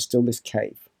that, but there's still this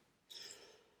cave.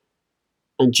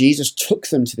 And Jesus took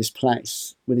them to this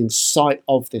place within sight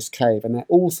of this cave, and they're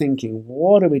all thinking,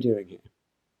 what are we doing here?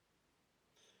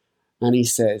 And he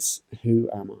says, who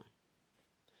am I?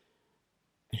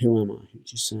 Who am I? Who do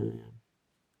you say I am?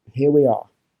 Here we are.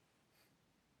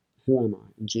 Who am I?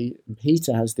 And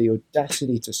Peter has the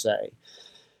audacity to say,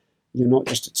 you're not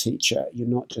just a teacher. You're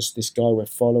not just this guy we're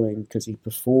following because he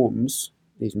performs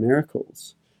these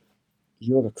miracles.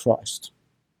 You're the Christ.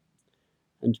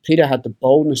 And Peter had the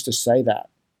boldness to say that,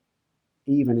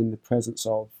 even in the presence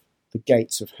of the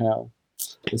gates of hell.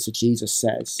 And so Jesus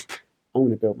says, I'm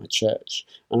going to build my church,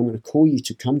 and I'm going to call you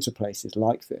to come to places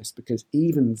like this, because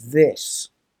even this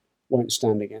won't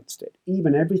stand against it.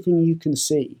 Even everything you can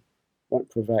see won't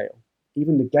prevail.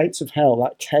 Even the gates of hell,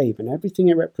 that cave and everything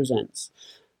it represents,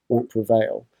 won't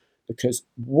prevail, because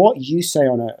what you say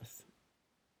on earth,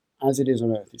 as it is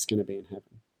on earth, it's going to be in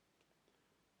heaven.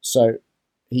 So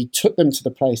he took them to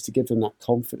the place to give them that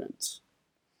confidence,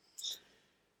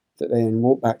 that they then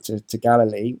walked back to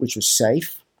Galilee, which was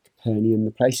safe, Capernaum,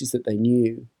 the places that they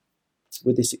knew,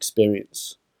 with this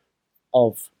experience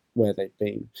of where they'd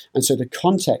been. And so the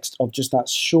context of just that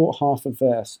short half a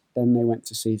verse, then they went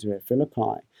to Caesarea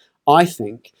Philippi, I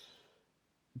think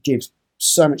gives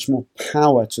so much more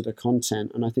power to the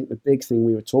content. And I think the big thing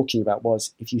we were talking about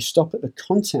was, if you stop at the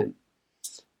content,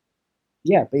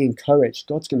 yeah, be encouraged.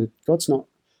 God's not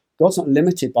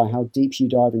limited by how deep you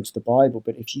dive into the Bible,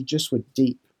 but if you just were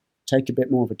deep, take a bit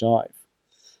more of a dive,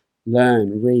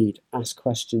 learn, read, ask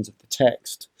questions of the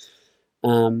text.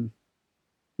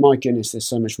 My goodness, there's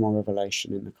so much more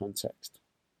revelation in the context,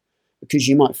 because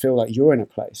you might feel like you're in a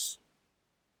place.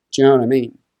 Do you know what I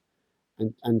mean?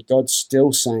 And God's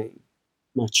still saying,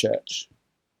 my church,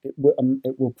 it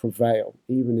will prevail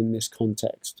even in this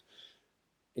context.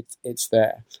 It's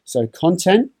there. So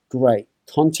content, great.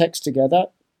 Context together,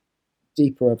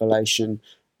 deeper revelation,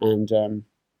 and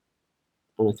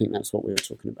I think that's what we were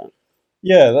talking about.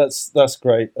 Yeah, that's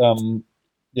great.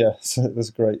 Yeah, so that's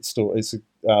a great story. It's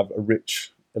a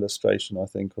rich illustration, I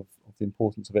think, of the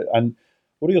importance of it. And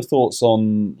what are your thoughts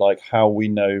on like how we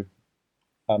know?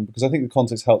 Because I think the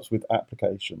context helps with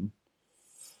application.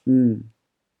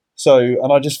 So,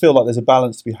 and I just feel like there's a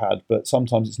balance to be had, but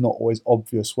sometimes it's not always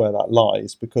obvious where that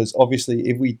lies, because obviously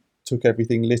if we took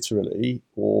everything literally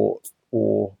or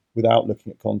without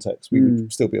looking at context, we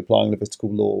would still be applying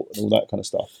Levitical law and all that kind of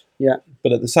stuff. Yeah.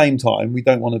 But at the same time, we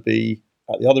don't want to be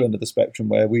at the other end of the spectrum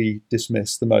where we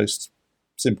dismiss the most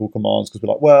simple commands because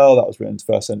we're like, well, that was written to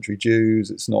first century Jews.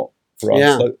 It's not for us.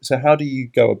 Yeah. So how do you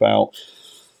go about?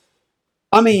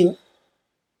 I mean,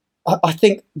 I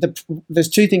think there's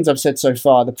two things I've said so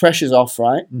far. The pressure's off,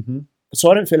 right? Mm-hmm. So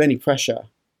I don't feel any pressure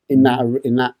in that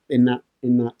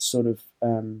sort of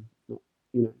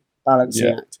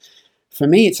balancing act. For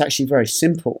me, it's actually very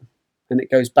simple, and it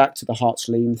goes back to the heart's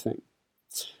lean thing.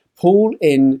 Paul,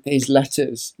 in his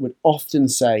letters, would often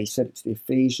say, he said it to the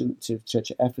Ephesians, to the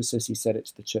church at Ephesus, he said it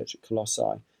to the church at Colossae.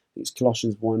 I think it's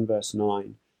Colossians 1, verse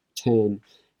 9, 10.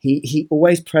 He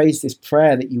always prays this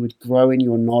prayer that you would grow in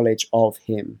your knowledge of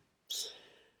him.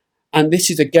 And this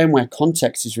is, again, where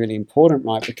context is really important,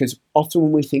 right? Because often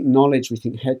when we think knowledge, we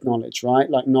think head knowledge, right?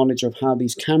 Like knowledge of how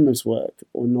these cameras work,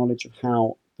 or knowledge of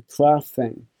how the craft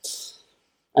thing.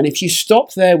 And if you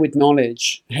stop there with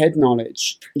knowledge, head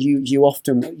knowledge, you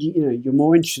often, you're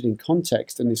more interested in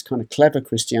context and this kind of clever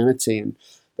Christianity, and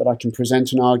that I can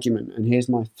present an argument, and here's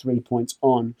my 3 points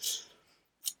on.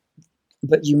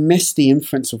 But you miss the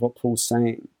inference of what Paul's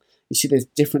saying. You see, there's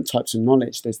different types of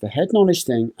knowledge. There's the head knowledge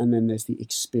thing, and then there's the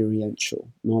experiential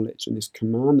knowledge. And this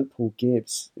command that Paul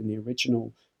gives in the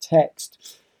original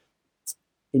text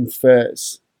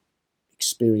infers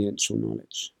experiential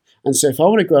knowledge. And so if I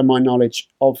want to grow my knowledge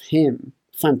of him,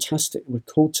 fantastic. We're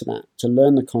called to that, to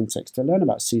learn the context, to learn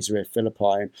about Caesarea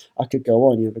Philippi. And I could go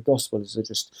on, the Gospels are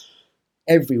just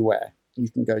everywhere. You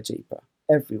can go deeper,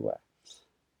 everywhere.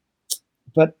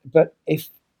 But if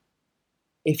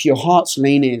your heart's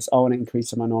lean is, I want to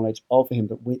increase my knowledge of him,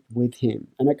 but with him.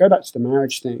 And I go back to the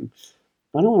marriage thing.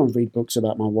 I don't want to read books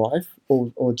about my wife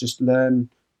or just learn,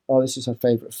 this is her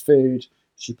favourite food.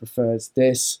 She prefers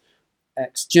this.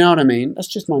 X. Do you know what I mean? That's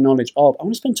just my knowledge of. I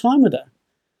want to spend time with her.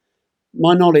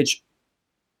 My knowledge,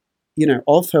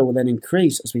 of her will then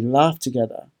increase as we laugh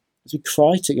together, as we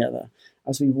cry together,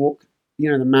 as we walk,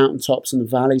 the mountaintops and the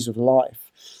valleys of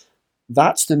life.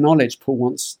 That's the knowledge Paul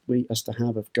wants us to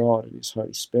have of God and his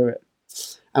Holy Spirit.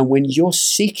 And when you're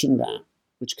seeking that,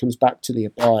 which comes back to the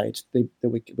abide, with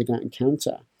that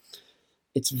encounter,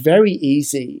 it's very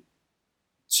easy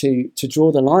to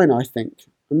draw the line, I think.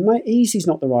 And easy is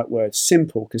not the right word,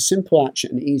 simple, because simple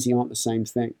action and easy aren't the same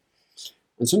thing.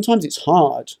 And sometimes it's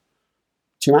hard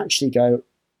to actually go,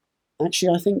 I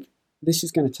think this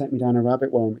is going to take me down a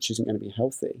rabbit warren, which isn't going to be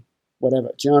healthy, whatever.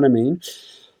 Do you know what I mean?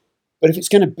 But if it's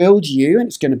going to build you, and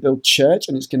it's going to build church,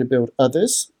 and it's going to build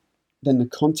others, then the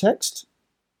context,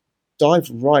 dive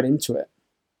right into it.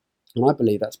 And I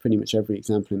believe that's pretty much every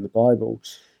example in the Bible.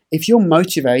 If your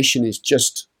motivation is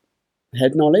just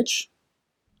head knowledge,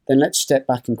 then let's step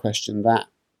back and question that.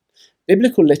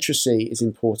 Biblical literacy is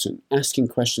important. Asking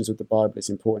questions of the Bible is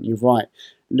important. You're right.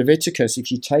 Leviticus,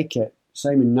 if you take it,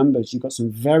 same in Numbers, you've got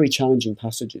some very challenging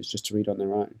passages just to read on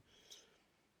their own.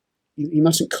 you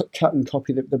mustn't cut and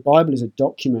copy. The Bible is a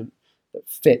document that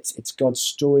fits. It's God's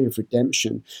story of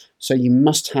redemption. So you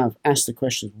must ask the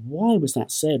question, why was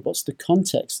that said? What's the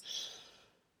context?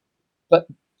 But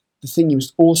the thing you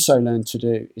must also learn to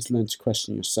do is learn to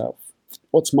question yourself.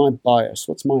 What's my bias?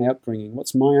 What's my upbringing?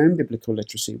 What's my own biblical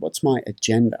literacy? What's my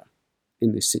agenda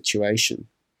in this situation?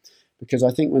 Because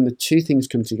I think when the two things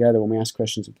come together, when we ask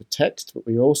questions of the text, but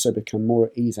we also become more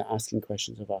at ease at asking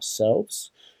questions of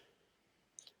ourselves,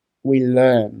 we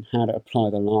learn how to apply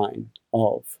the line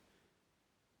of,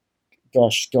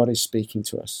 gosh, God is speaking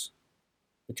to us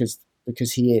because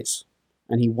he is,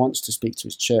 and he wants to speak to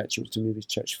his church. He wants to move his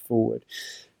church forward.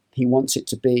 He wants it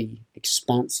to be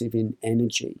expansive in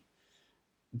energy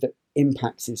that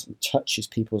impacts and touches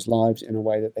people's lives in a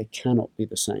way that they cannot be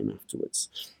the same afterwards.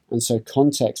 And so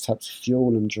context helps fuel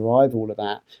and drive all of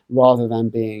that rather than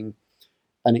being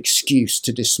an excuse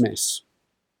to dismiss.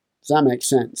 Does that make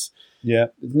sense? Yeah.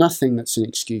 There's nothing that's an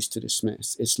excuse to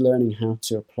dismiss. It's learning how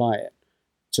to apply it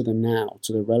to the now,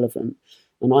 to the relevant.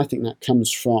 And I think that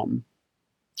comes from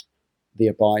the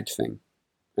abide thing.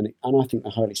 And I think the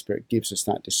Holy Spirit gives us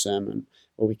that discernment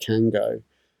where we can go,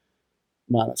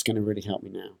 wow, that's going to really help me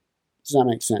now. Does that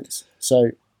make sense?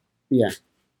 So, yeah.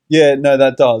 Yeah, no,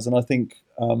 that does. And I think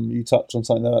you touched on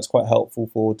something that's quite helpful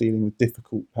for dealing with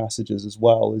difficult passages as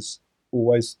well, is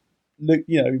always, look,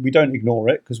 we don't ignore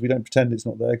it because we don't pretend it's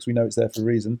not there because we know it's there for a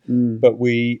reason. But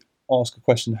we ask a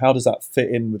question, how does that fit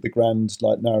in with the grand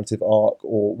narrative arc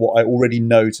or what I already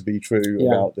know to be true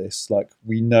about this? Like,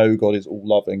 we know God is all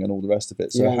loving and all the rest of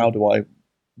it. So how do I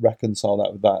reconcile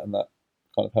that with that? And that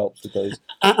kind of helps with those.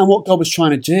 And what God was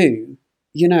trying to do,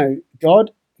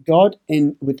 God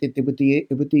in with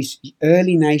these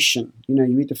early nation, you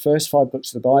read the first 5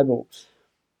 books of the Bible,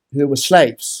 who were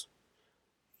slaves.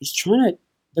 He's trying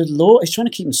to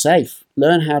keep them safe,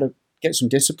 learn how to get some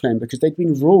discipline because they'd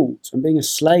been ruled, and being a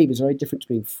slave is very different to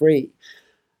being free.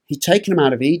 He'd taken them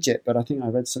out of Egypt, but I think I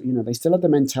read some, they still had the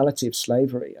mentality of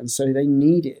slavery, and so they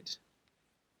needed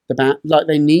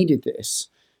this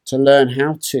to learn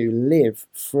how to live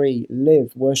free,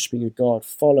 live worshiping a God,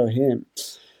 follow him.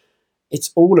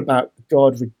 It's all about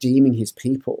God redeeming his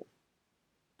people.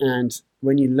 And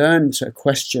when you learn to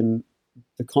question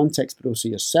the context, but also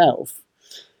yourself,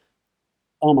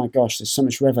 oh my gosh, there's so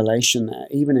much revelation there,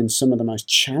 even in some of the most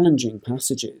challenging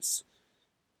passages,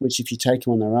 which if you take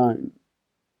them on their own,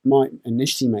 might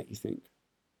initially make you think,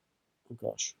 oh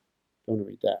gosh, I don't want to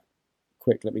read that.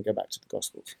 Quick, let me go back to the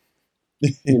Gospels.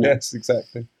 Yes,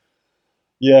 exactly.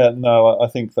 Yeah, no, I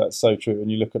think that's so true.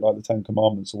 And you look at the 10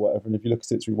 Commandments or whatever, and if you look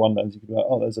at it through one lens, you can be like,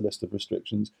 oh, there's a list of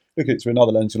restrictions. Look at it through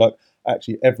another lens, you're like,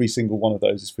 actually, every single one of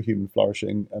those is for human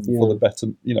flourishing and for the better,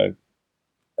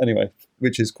 anyway,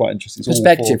 which is quite interesting. It's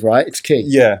perspective, right? It's key.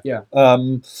 Yeah. Yeah.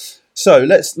 So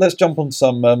let's jump on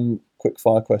some quick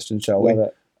fire questions, shall we?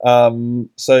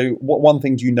 So what one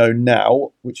thing do you know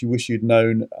now, which you wish you'd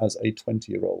known as a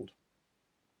 20-year-old?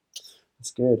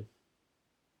 That's good.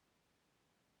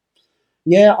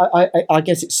 Yeah, I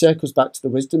guess it circles back to the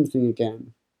wisdom thing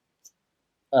again.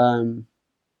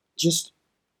 Just,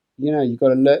 you've got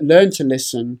to learn to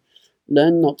listen,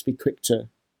 learn not to be quick to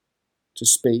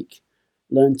speak,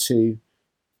 learn to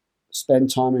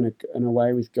spend time in a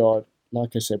way with God,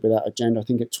 like I said, without agenda. I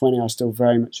think at 20, I was still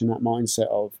very much in that mindset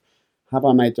of, have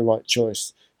I made the right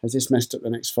choice? Has this messed up the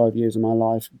next 5 years of my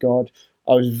life? God,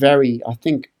 I was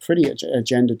pretty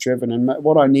agenda driven. And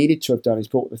what I needed to have done is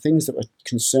brought the things that were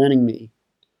concerning me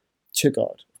to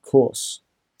God, of course,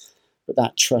 but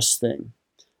that trust thing.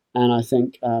 And I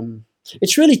think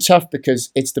it's really tough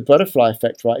because it's the butterfly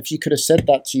effect, right? If you could have said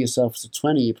that to yourself as a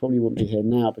 20, you probably wouldn't be here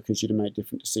now because you'd have made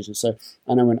different decisions. So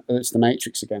I know it's the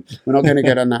Matrix again. We're not going to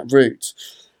go down that route.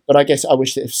 But I guess I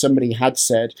wish that if somebody had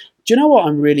said, do you know what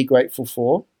I'm really grateful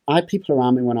for? I had people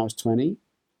around me when I was 20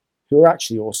 who were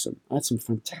actually awesome. I had some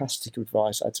fantastic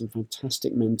advice. I had some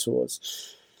fantastic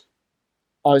mentors.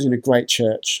 I was in a great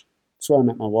church. That's where I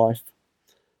met my wife.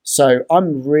 So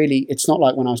it's not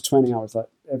like when I was 20, I was like,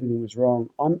 everything was wrong.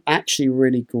 I'm actually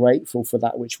really grateful for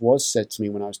that which was said to me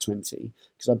when I was 20,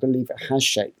 because I believe it has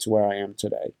shaped to where I am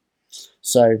today.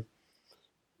 So,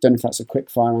 don't know if that's a quick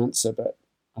fire answer, but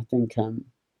I think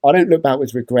I don't look back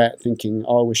with regret thinking,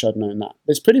 oh, I wish I'd known that.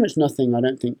 There's pretty much nothing, I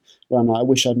don't think, where I'm like, I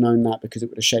wish I'd known that because it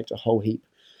would have shaped a whole heap.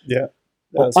 Yeah.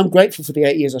 I'm grateful for the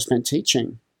 8 years I spent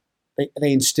teaching.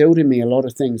 They instilled in me a lot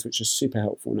of things which are super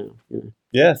helpful now.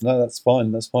 Yeah, no, that's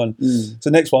fine. That's fine. So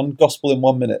next one, gospel in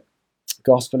 1 minute.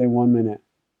 Gospel in 1 minute.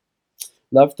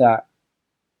 Love that.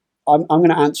 I'm going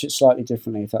to answer it slightly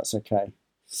differently, if that's okay.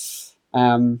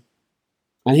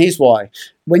 And here's why.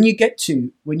 When you get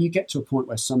to a point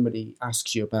where somebody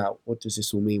asks you about what does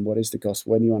this all mean, what is the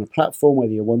gospel, when you're on a platform,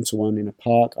 whether you're one-to-one in a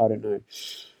park, I don't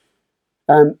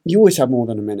know, you always have more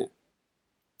than a minute.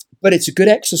 But it's a good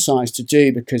exercise to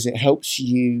do because it helps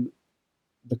you,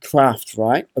 the craft,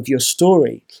 right, of your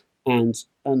story and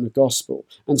the gospel.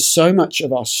 And so much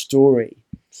of our story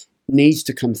needs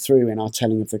to come through in our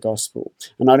telling of the gospel.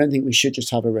 And I don't think we should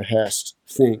just have a rehearsed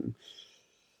thing.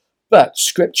 But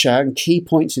scripture and key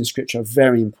points in scripture are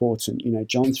very important. You know,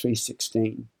 John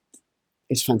 3:16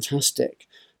 is fantastic.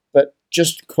 But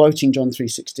just quoting John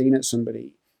 3:16 at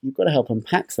somebody, you've got to help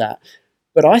unpack that.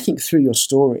 But I think through your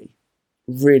story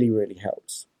really, really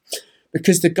helps.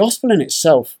 Because the gospel in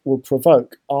itself will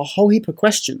provoke a whole heap of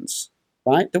questions,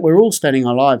 right? That we're all spending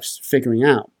our lives figuring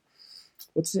out.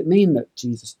 What does it mean that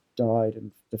Jesus died,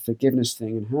 and the forgiveness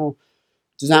thing, and how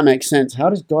does that make sense? How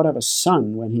does God have a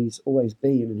son when he's always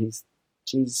been and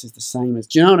Jesus is the same as...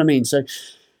 Do you know what I mean? So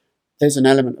there's an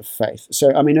element of faith.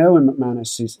 So, I mean, Owen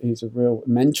McManus is a real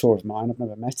mentor of mine. I've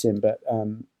never met him, but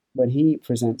when he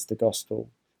presents the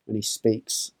gospel, when he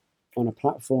speaks on a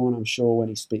platform, I'm sure when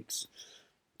he speaks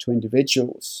to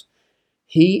individuals,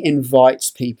 he invites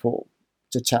people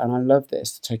to and I love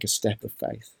this, to take a step of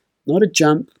faith. Not a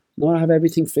jump, not have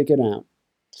everything figured out,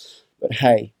 but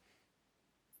hey,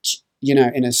 you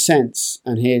know, in a sense,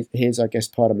 and here's I guess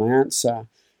part of my answer,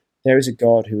 there is a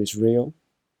God who is real,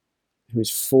 who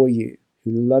is for you,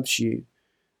 who loves you,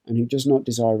 and who does not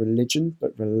desire religion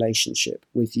but relationship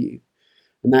with you.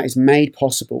 And that is made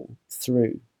possible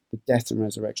through the death and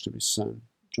resurrection of his son.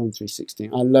 John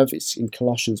 3:16. I love it in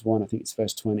Colossians 1, I think it's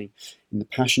verse 20, in the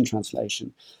Passion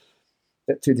Translation,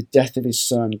 that through the death of his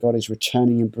son, God is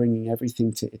returning and bringing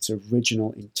everything to its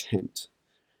original intent.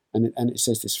 And it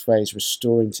says this phrase,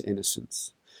 restoring to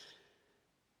innocence.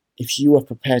 If you are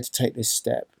prepared to take this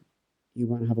step, you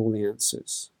won't have all the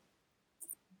answers.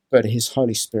 But his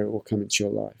Holy Spirit will come into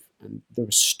your life and the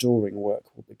restoring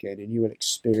work will begin, and you will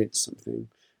experience something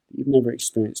that you've never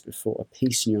experienced before, a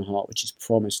peace in your heart which is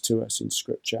promised to us in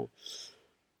Scripture.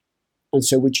 And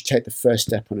so would you take the first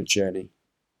step on a journey?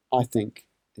 I think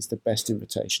is the best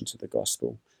invitation to the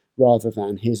gospel, rather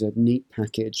than here's a neat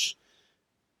package,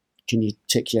 can you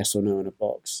tick yes or no in a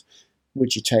box?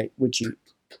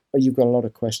 You've got a lot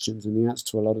of questions, and the answer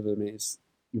to a lot of them is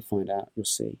you'll find out, you'll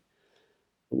see.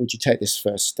 But would you take this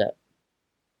first step?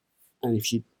 And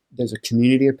there's a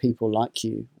community of people like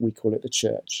you, we call it the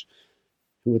church,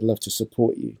 who would love to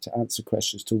support you, to answer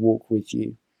questions, to walk with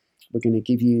you. We're going to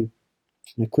give you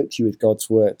and equip you with God's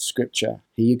word, Scripture.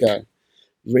 Here you go.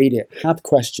 Read it. Have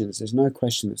questions. There's no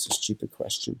question that's a stupid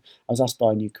question. I was asked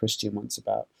by a new Christian once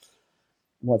about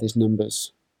why there's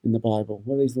numbers in the Bible.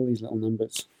 What are all these little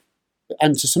numbers?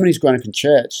 And to somebody who's grown up in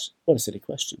church, what a silly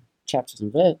question. Chapters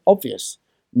and verse. Obvious.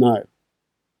 No.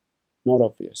 Not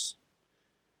obvious.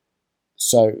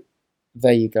 So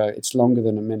there you go. It's longer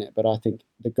than a minute, but I think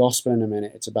the gospel in a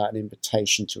minute, it's about an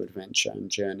invitation to adventure and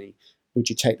journey. Would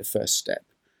you take the first step?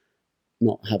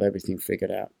 Not have everything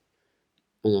figured out.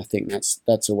 And I think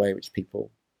that's a way which people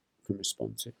can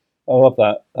respond to. I love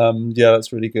that. Yeah,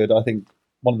 that's really good. I think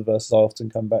one of the verses I often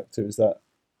come back to is that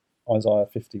Isaiah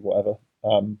 50, whatever,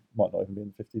 might not even be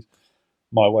in the 50s.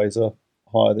 My ways are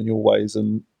higher than your ways,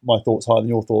 and my thoughts higher than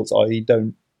your thoughts, i.e.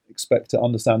 don't expect to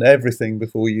understand everything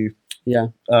before you. Yeah.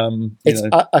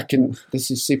 I can, this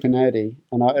is super nerdy,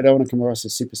 and I don't want to come across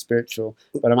as super spiritual,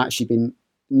 but I've actually been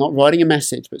not writing a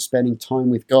message, but spending time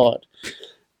with God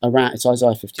around, it's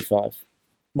Isaiah 55.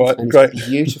 Right, and great. It's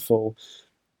beautiful.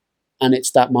 And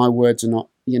it's that my words are not,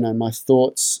 my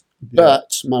thoughts, Yeah.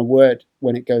 but my word,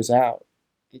 when it goes out,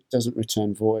 it doesn't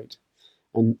return void.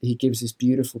 And he gives this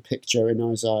beautiful picture in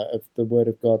Isaiah of the word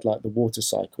of God like the water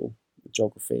cycle, the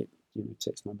geography,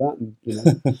 ticks my button,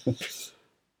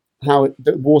 how it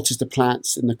waters the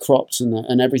plants and the crops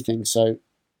and everything. So,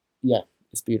 yeah,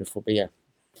 it's beautiful. But yeah.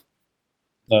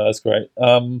 No, that's great.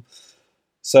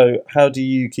 So how do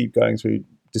you keep going through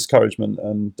discouragement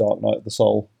and dark night of the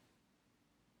soul?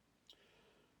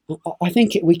 I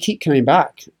think we keep coming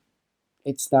back.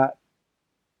 It's that,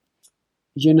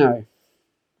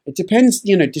 it depends,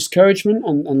 discouragement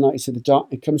and like you said, the dark,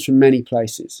 it comes from many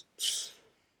places.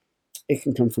 It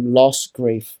can come from loss,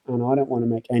 grief, and I don't want to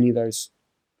make any of those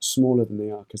smaller than they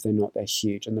are because they're not, they're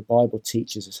huge. And the Bible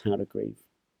teaches us how to grieve.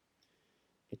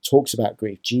 It talks about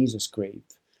grief. Jesus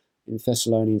grieved. In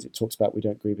Thessalonians, it talks about we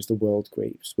don't grieve as the world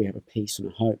grieves. We have a peace and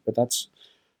a hope. But that's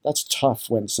tough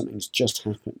when something's just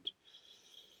happened.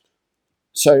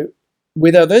 So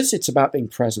with others, it's about being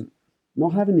present.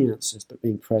 Not having the answers, but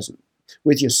being present.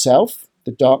 With yourself,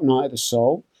 the dark night of the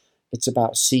soul, it's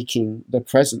about seeking the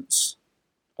presence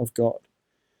of God.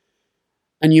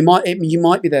 And you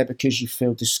might be there because you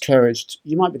feel discouraged.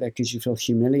 You might be there because you feel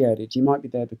humiliated. You might be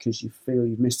there because you feel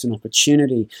you've missed an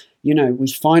opportunity. We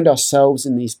find ourselves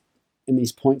in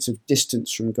these points of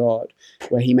distance from God,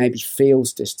 where He maybe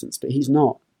feels distance, but He's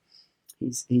not.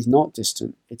 He's not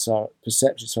distant. It's our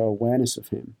perception, it's our awareness of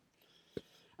Him.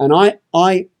 And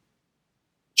I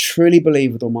truly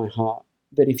believe with all my heart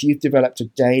that if you've developed a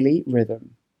daily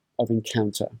rhythm of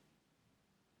encounter,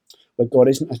 where God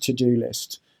isn't a to-do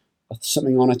list,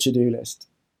 something on a to-do list,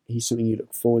 He's something you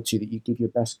look forward to, that you give your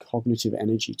best cognitive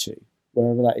energy to,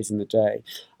 wherever that is in the day.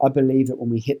 I believe that when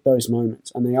we hit those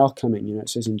moments, and they are coming, it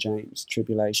says in James,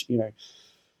 tribulation,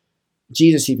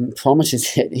 Jesus even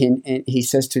promises it. He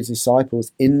says to His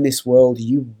disciples, in this world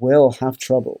you will have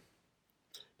trouble,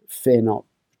 but fear not,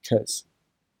 because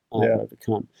I have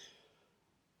overcome.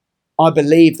 I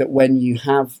believe that when you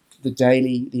have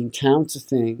the encounter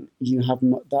thing, you have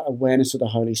that awareness of the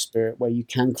Holy Spirit, where you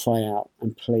can cry out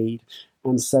and plead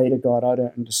and say to God, I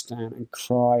don't understand, and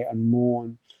cry and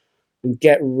mourn and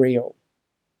get real,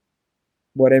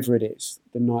 whatever it is,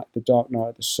 the dark night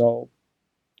of the soul.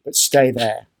 But stay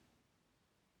there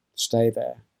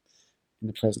in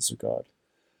the presence of God.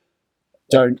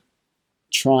 Don't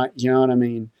try, you know what I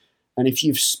mean? And if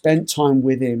you've spent time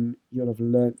with Him, you'll have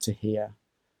learnt to hear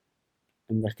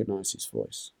and recognize His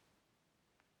voice.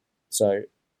 So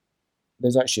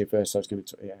there's actually a verse I was going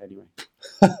to talk. Yeah, anyway.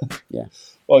 Yeah.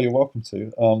 Well, you're welcome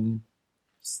to.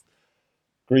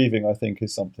 Grieving, I think,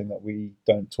 is something that we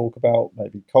don't talk about,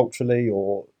 maybe culturally,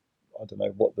 or I don't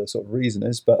know what the sort of reason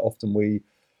is, but often we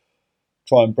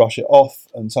try and brush it off.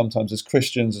 And sometimes as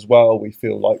Christians as well, we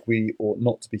feel like we ought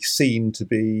not to be seen to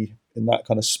be in that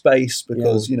kind of space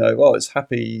because, it's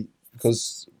happy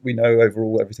because we know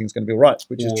overall everything's going to be all right,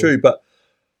 which is true. But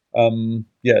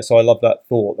so I love that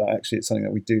thought that actually it's something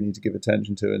that we do need to give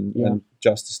attention to and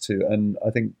justice to. And I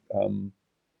think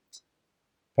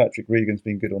Patrick Regan's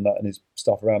been good on that and his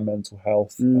stuff around mental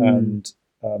health. And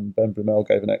Ben Blumel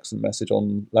gave an excellent message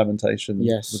on lamentation.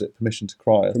 Yes. Was it Permission to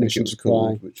Cry? I think it was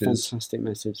called, which fantastic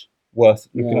message. Worth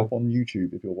looking up on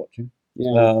YouTube if you're watching.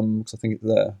 Yeah. Because I think it's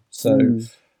there.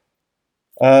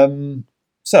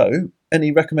 So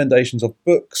any recommendations of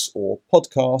books or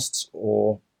podcasts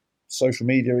or social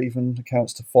media, even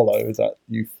accounts to follow that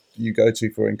you go to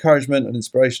for encouragement and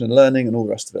inspiration and learning and all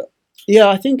the rest of it? Yeah,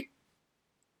 I think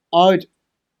I'd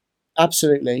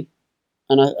absolutely.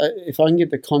 And if I can give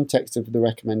the context of the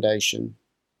recommendation,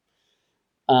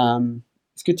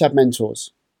 it's good to have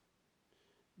mentors.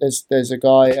 There's a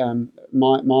guy,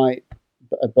 my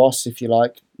boss, if you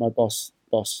like, my boss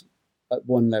at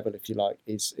one level, if you like,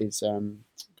 is a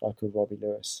guy called Robbie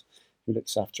Lewis, who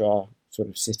looks after our sort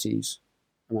of cities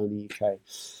around the UK.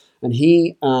 And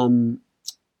he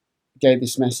gave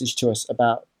this message to us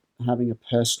about having a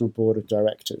personal board of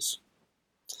directors,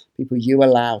 people you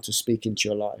allow to speak into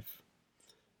your life.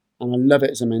 And I love it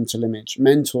as a mental image.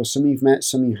 Mentors, some you've met,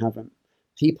 some you haven't.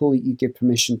 People that you give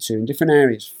permission to in different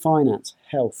areas, finance,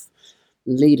 health,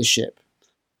 leadership,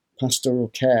 pastoral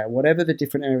care, whatever the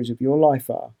different areas of your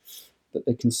life are, that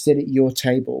they can sit at your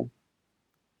table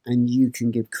and you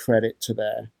can give credit to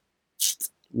their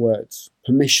words,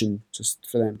 permission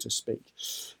for them to speak.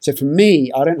 So for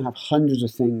me, I don't have hundreds of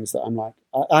things that I'm like,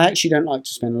 I actually don't like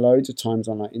to spend loads of times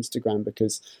on like Instagram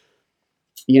because,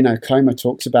 Coma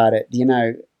talks about it,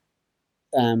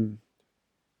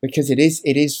 because it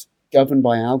is governed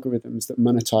by algorithms that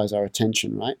monetize our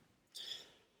attention, right?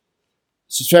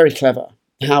 So it's very clever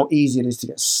how easy it is to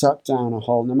get sucked down a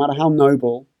hole, no matter how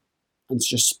noble, and to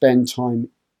just spend time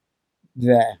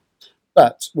there.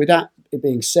 But with that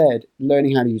being said,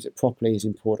 learning how to use it properly is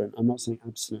important. I'm not saying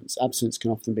abstinence. Abstinence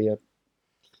can often be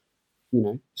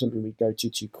something we go to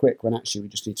too quick when actually we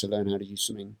just need to learn how to use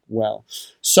something well.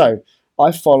 So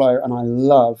I follow and I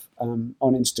love on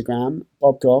Instagram,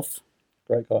 Bob Goff.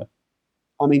 Great guy.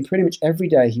 I mean, pretty much every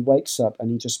day he wakes up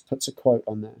and he just puts a quote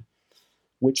on there,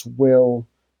 which will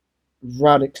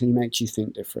radically make you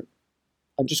think different.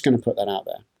 I'm just going to put that out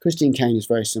there. Christian Kane is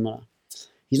very similar.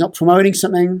 He's not promoting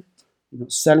something. He's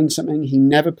not selling something. He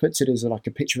never puts it as like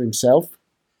a picture of himself.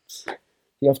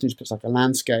 He often just puts like a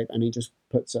landscape and he just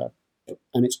puts and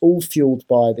it's all fueled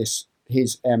by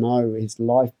his MO, his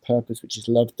life purpose, which is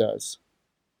love does.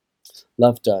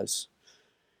 Love does.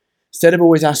 Instead of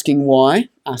always asking why,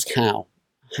 ask how.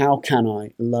 How can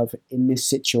I love in this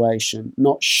situation?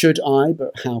 Not should I,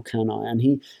 but how can I? And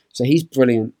he's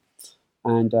brilliant.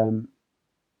 And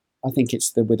I think it's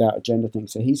the without agenda thing.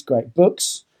 So he's great.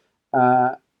 Books,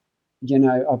 I've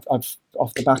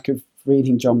off the back of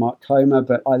reading John Mark Comer,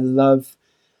 but I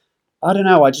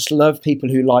just love people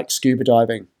who like scuba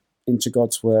diving into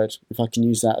God's word, if I can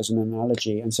use that as an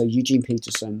analogy. And so Eugene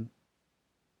Peterson,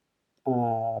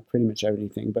 pretty much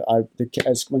everything, but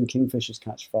as When Kingfishers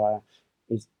Catch Fire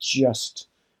is just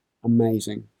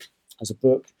amazing as a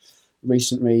book.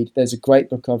 Recent read. There's a great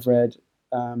book I've read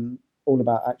all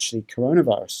about actually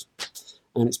coronavirus,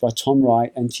 and it's by Tom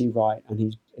Wright, N.T. Wright,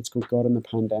 and it's called God and the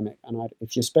Pandemic. And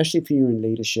especially if you're in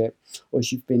leadership, or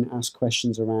if you've been asked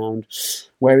questions around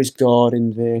where is God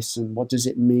in this and what does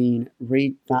it mean,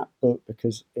 read that book,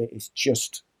 because it is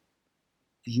just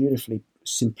beautifully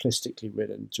simplistically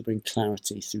written to bring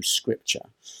clarity through scripture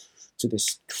to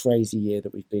this crazy year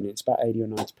that we've been in. It's about 80 or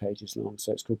 90 pages long,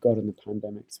 so it's called God and the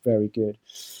Pandemic. It's very good.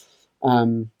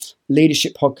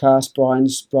 Leadership podcast,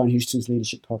 Brian Houston's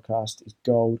leadership podcast is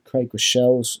gold. Craig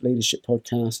Rochelle's leadership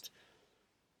podcast,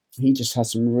 he just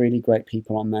has some really great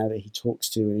people on there that he talks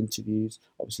to and interviews.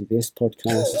 Obviously this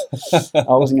podcast,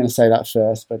 I wasn't going to say that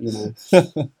first, but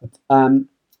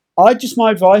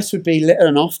my advice would be little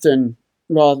and often,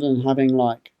 rather than having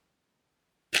like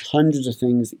hundreds of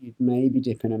things that you'd maybe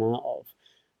dip in and out of.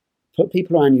 Put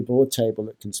people around your board table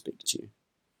that can speak to you,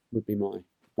 would be my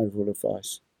overall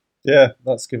advice. Yeah,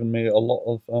 that's given me a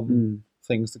lot of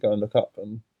things to go and look up.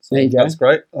 And so there you go. That's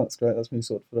great. That's me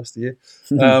sorted for the rest of the year.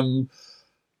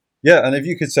 Yeah, and if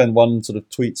you could send one sort of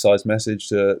tweet-sized message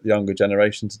to the younger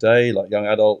generation today, like young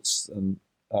adults, and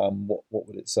what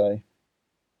would it say?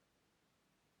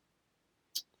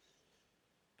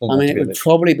 It would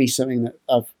probably be something that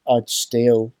I'd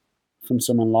steal from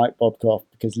someone like Bob Goff,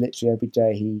 because literally every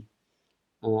day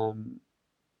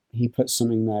he puts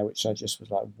something there which I just was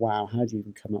like, wow, how do you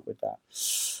even come up with that?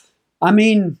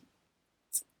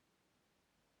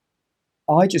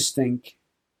 I just think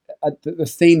the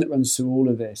theme that runs through all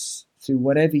of this, through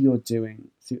whatever you're doing,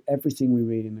 through everything we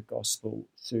read in the gospel,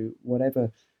 through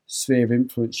whatever sphere of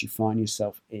influence you find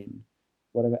yourself in,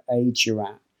 whatever age you're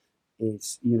at,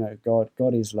 is,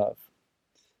 God is love.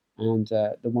 And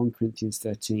the 1 Corinthians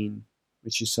 13,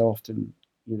 which is so often,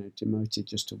 demoted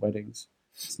just to weddings.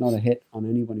 It's not a hit on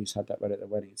anyone who's had that read at their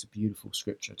wedding. It's a beautiful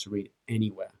scripture to read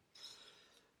anywhere.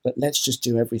 But let's just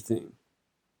do everything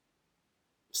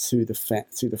through the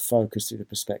focus, through the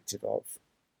perspective of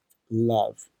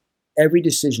love. Every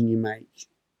decision you make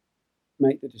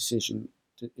the decision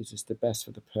that is the best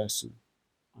for the person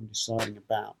I'm deciding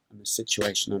about and the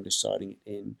situation I'm deciding it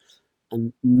in,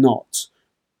 and not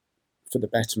for the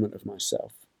betterment of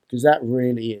myself, because that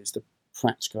really is the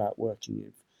practical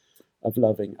outworking of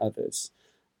loving others.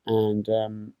 And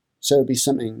so it'd be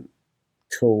something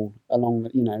cool along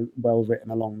the, well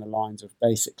written along the lines of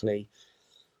basically,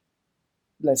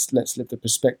 let's live the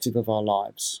perspective of our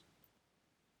lives,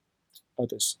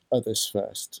 others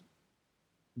first.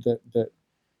 That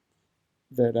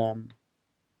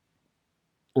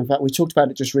in fact, we talked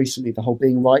about it just recently, the whole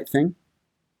being right thing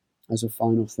as a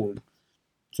final thing.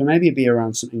 So maybe it'd be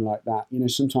around something like that.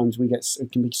 Sometimes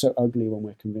it can be so ugly when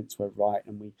we're convinced we're right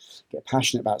and we get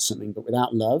passionate about something, but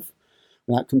without love,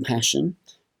 without compassion,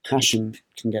 passion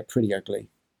can get pretty ugly.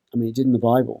 It did in the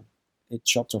Bible. It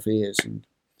chopped off ears and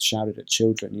shouted at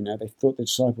children. The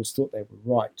disciples thought they were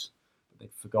right, but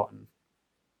they'd forgotten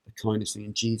the kindness thing.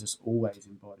 And Jesus always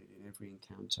embodied in every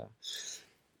encounter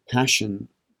passion,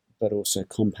 but also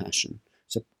compassion.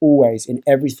 So always in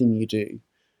everything you do,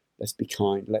 let's be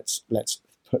kind. Let's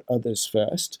put others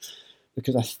first,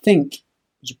 because I think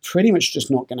you're pretty much just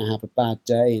not going to have a bad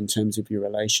day in terms of your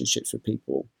relationships with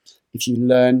people if you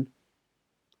learn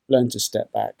to step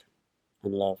back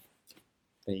and love.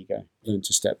 There you go. Learn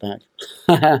to step back.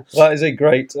 That is a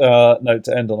great note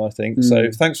to end on, I think.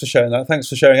 So thanks for sharing that. Thanks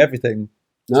for sharing everything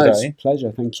today. It's a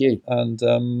pleasure. Thank you.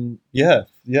 And yeah,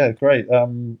 great.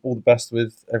 All the best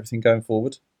with everything going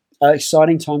forward.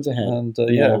 Exciting times ahead. And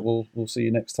we'll see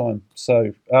you next time.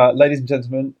 So, ladies and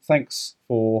gentlemen, thanks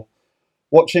for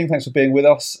watching. Thanks for being with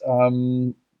us.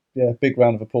 Big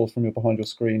round of applause from behind your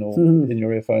screen or in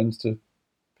your earphones to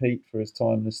Pete for his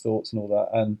time and his thoughts and all that.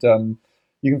 And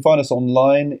you can find us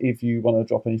online if you want to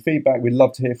drop any feedback. We'd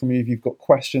love to hear from you. If you've got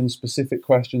questions, specific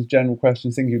questions, general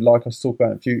questions, things you'd like us to talk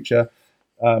about in future,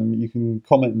 you can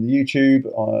comment in the YouTube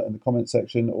in the comment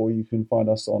section, or you can find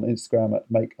us on Instagram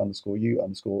at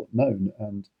make_you_known.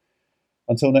 And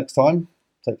until next time,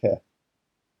 take care.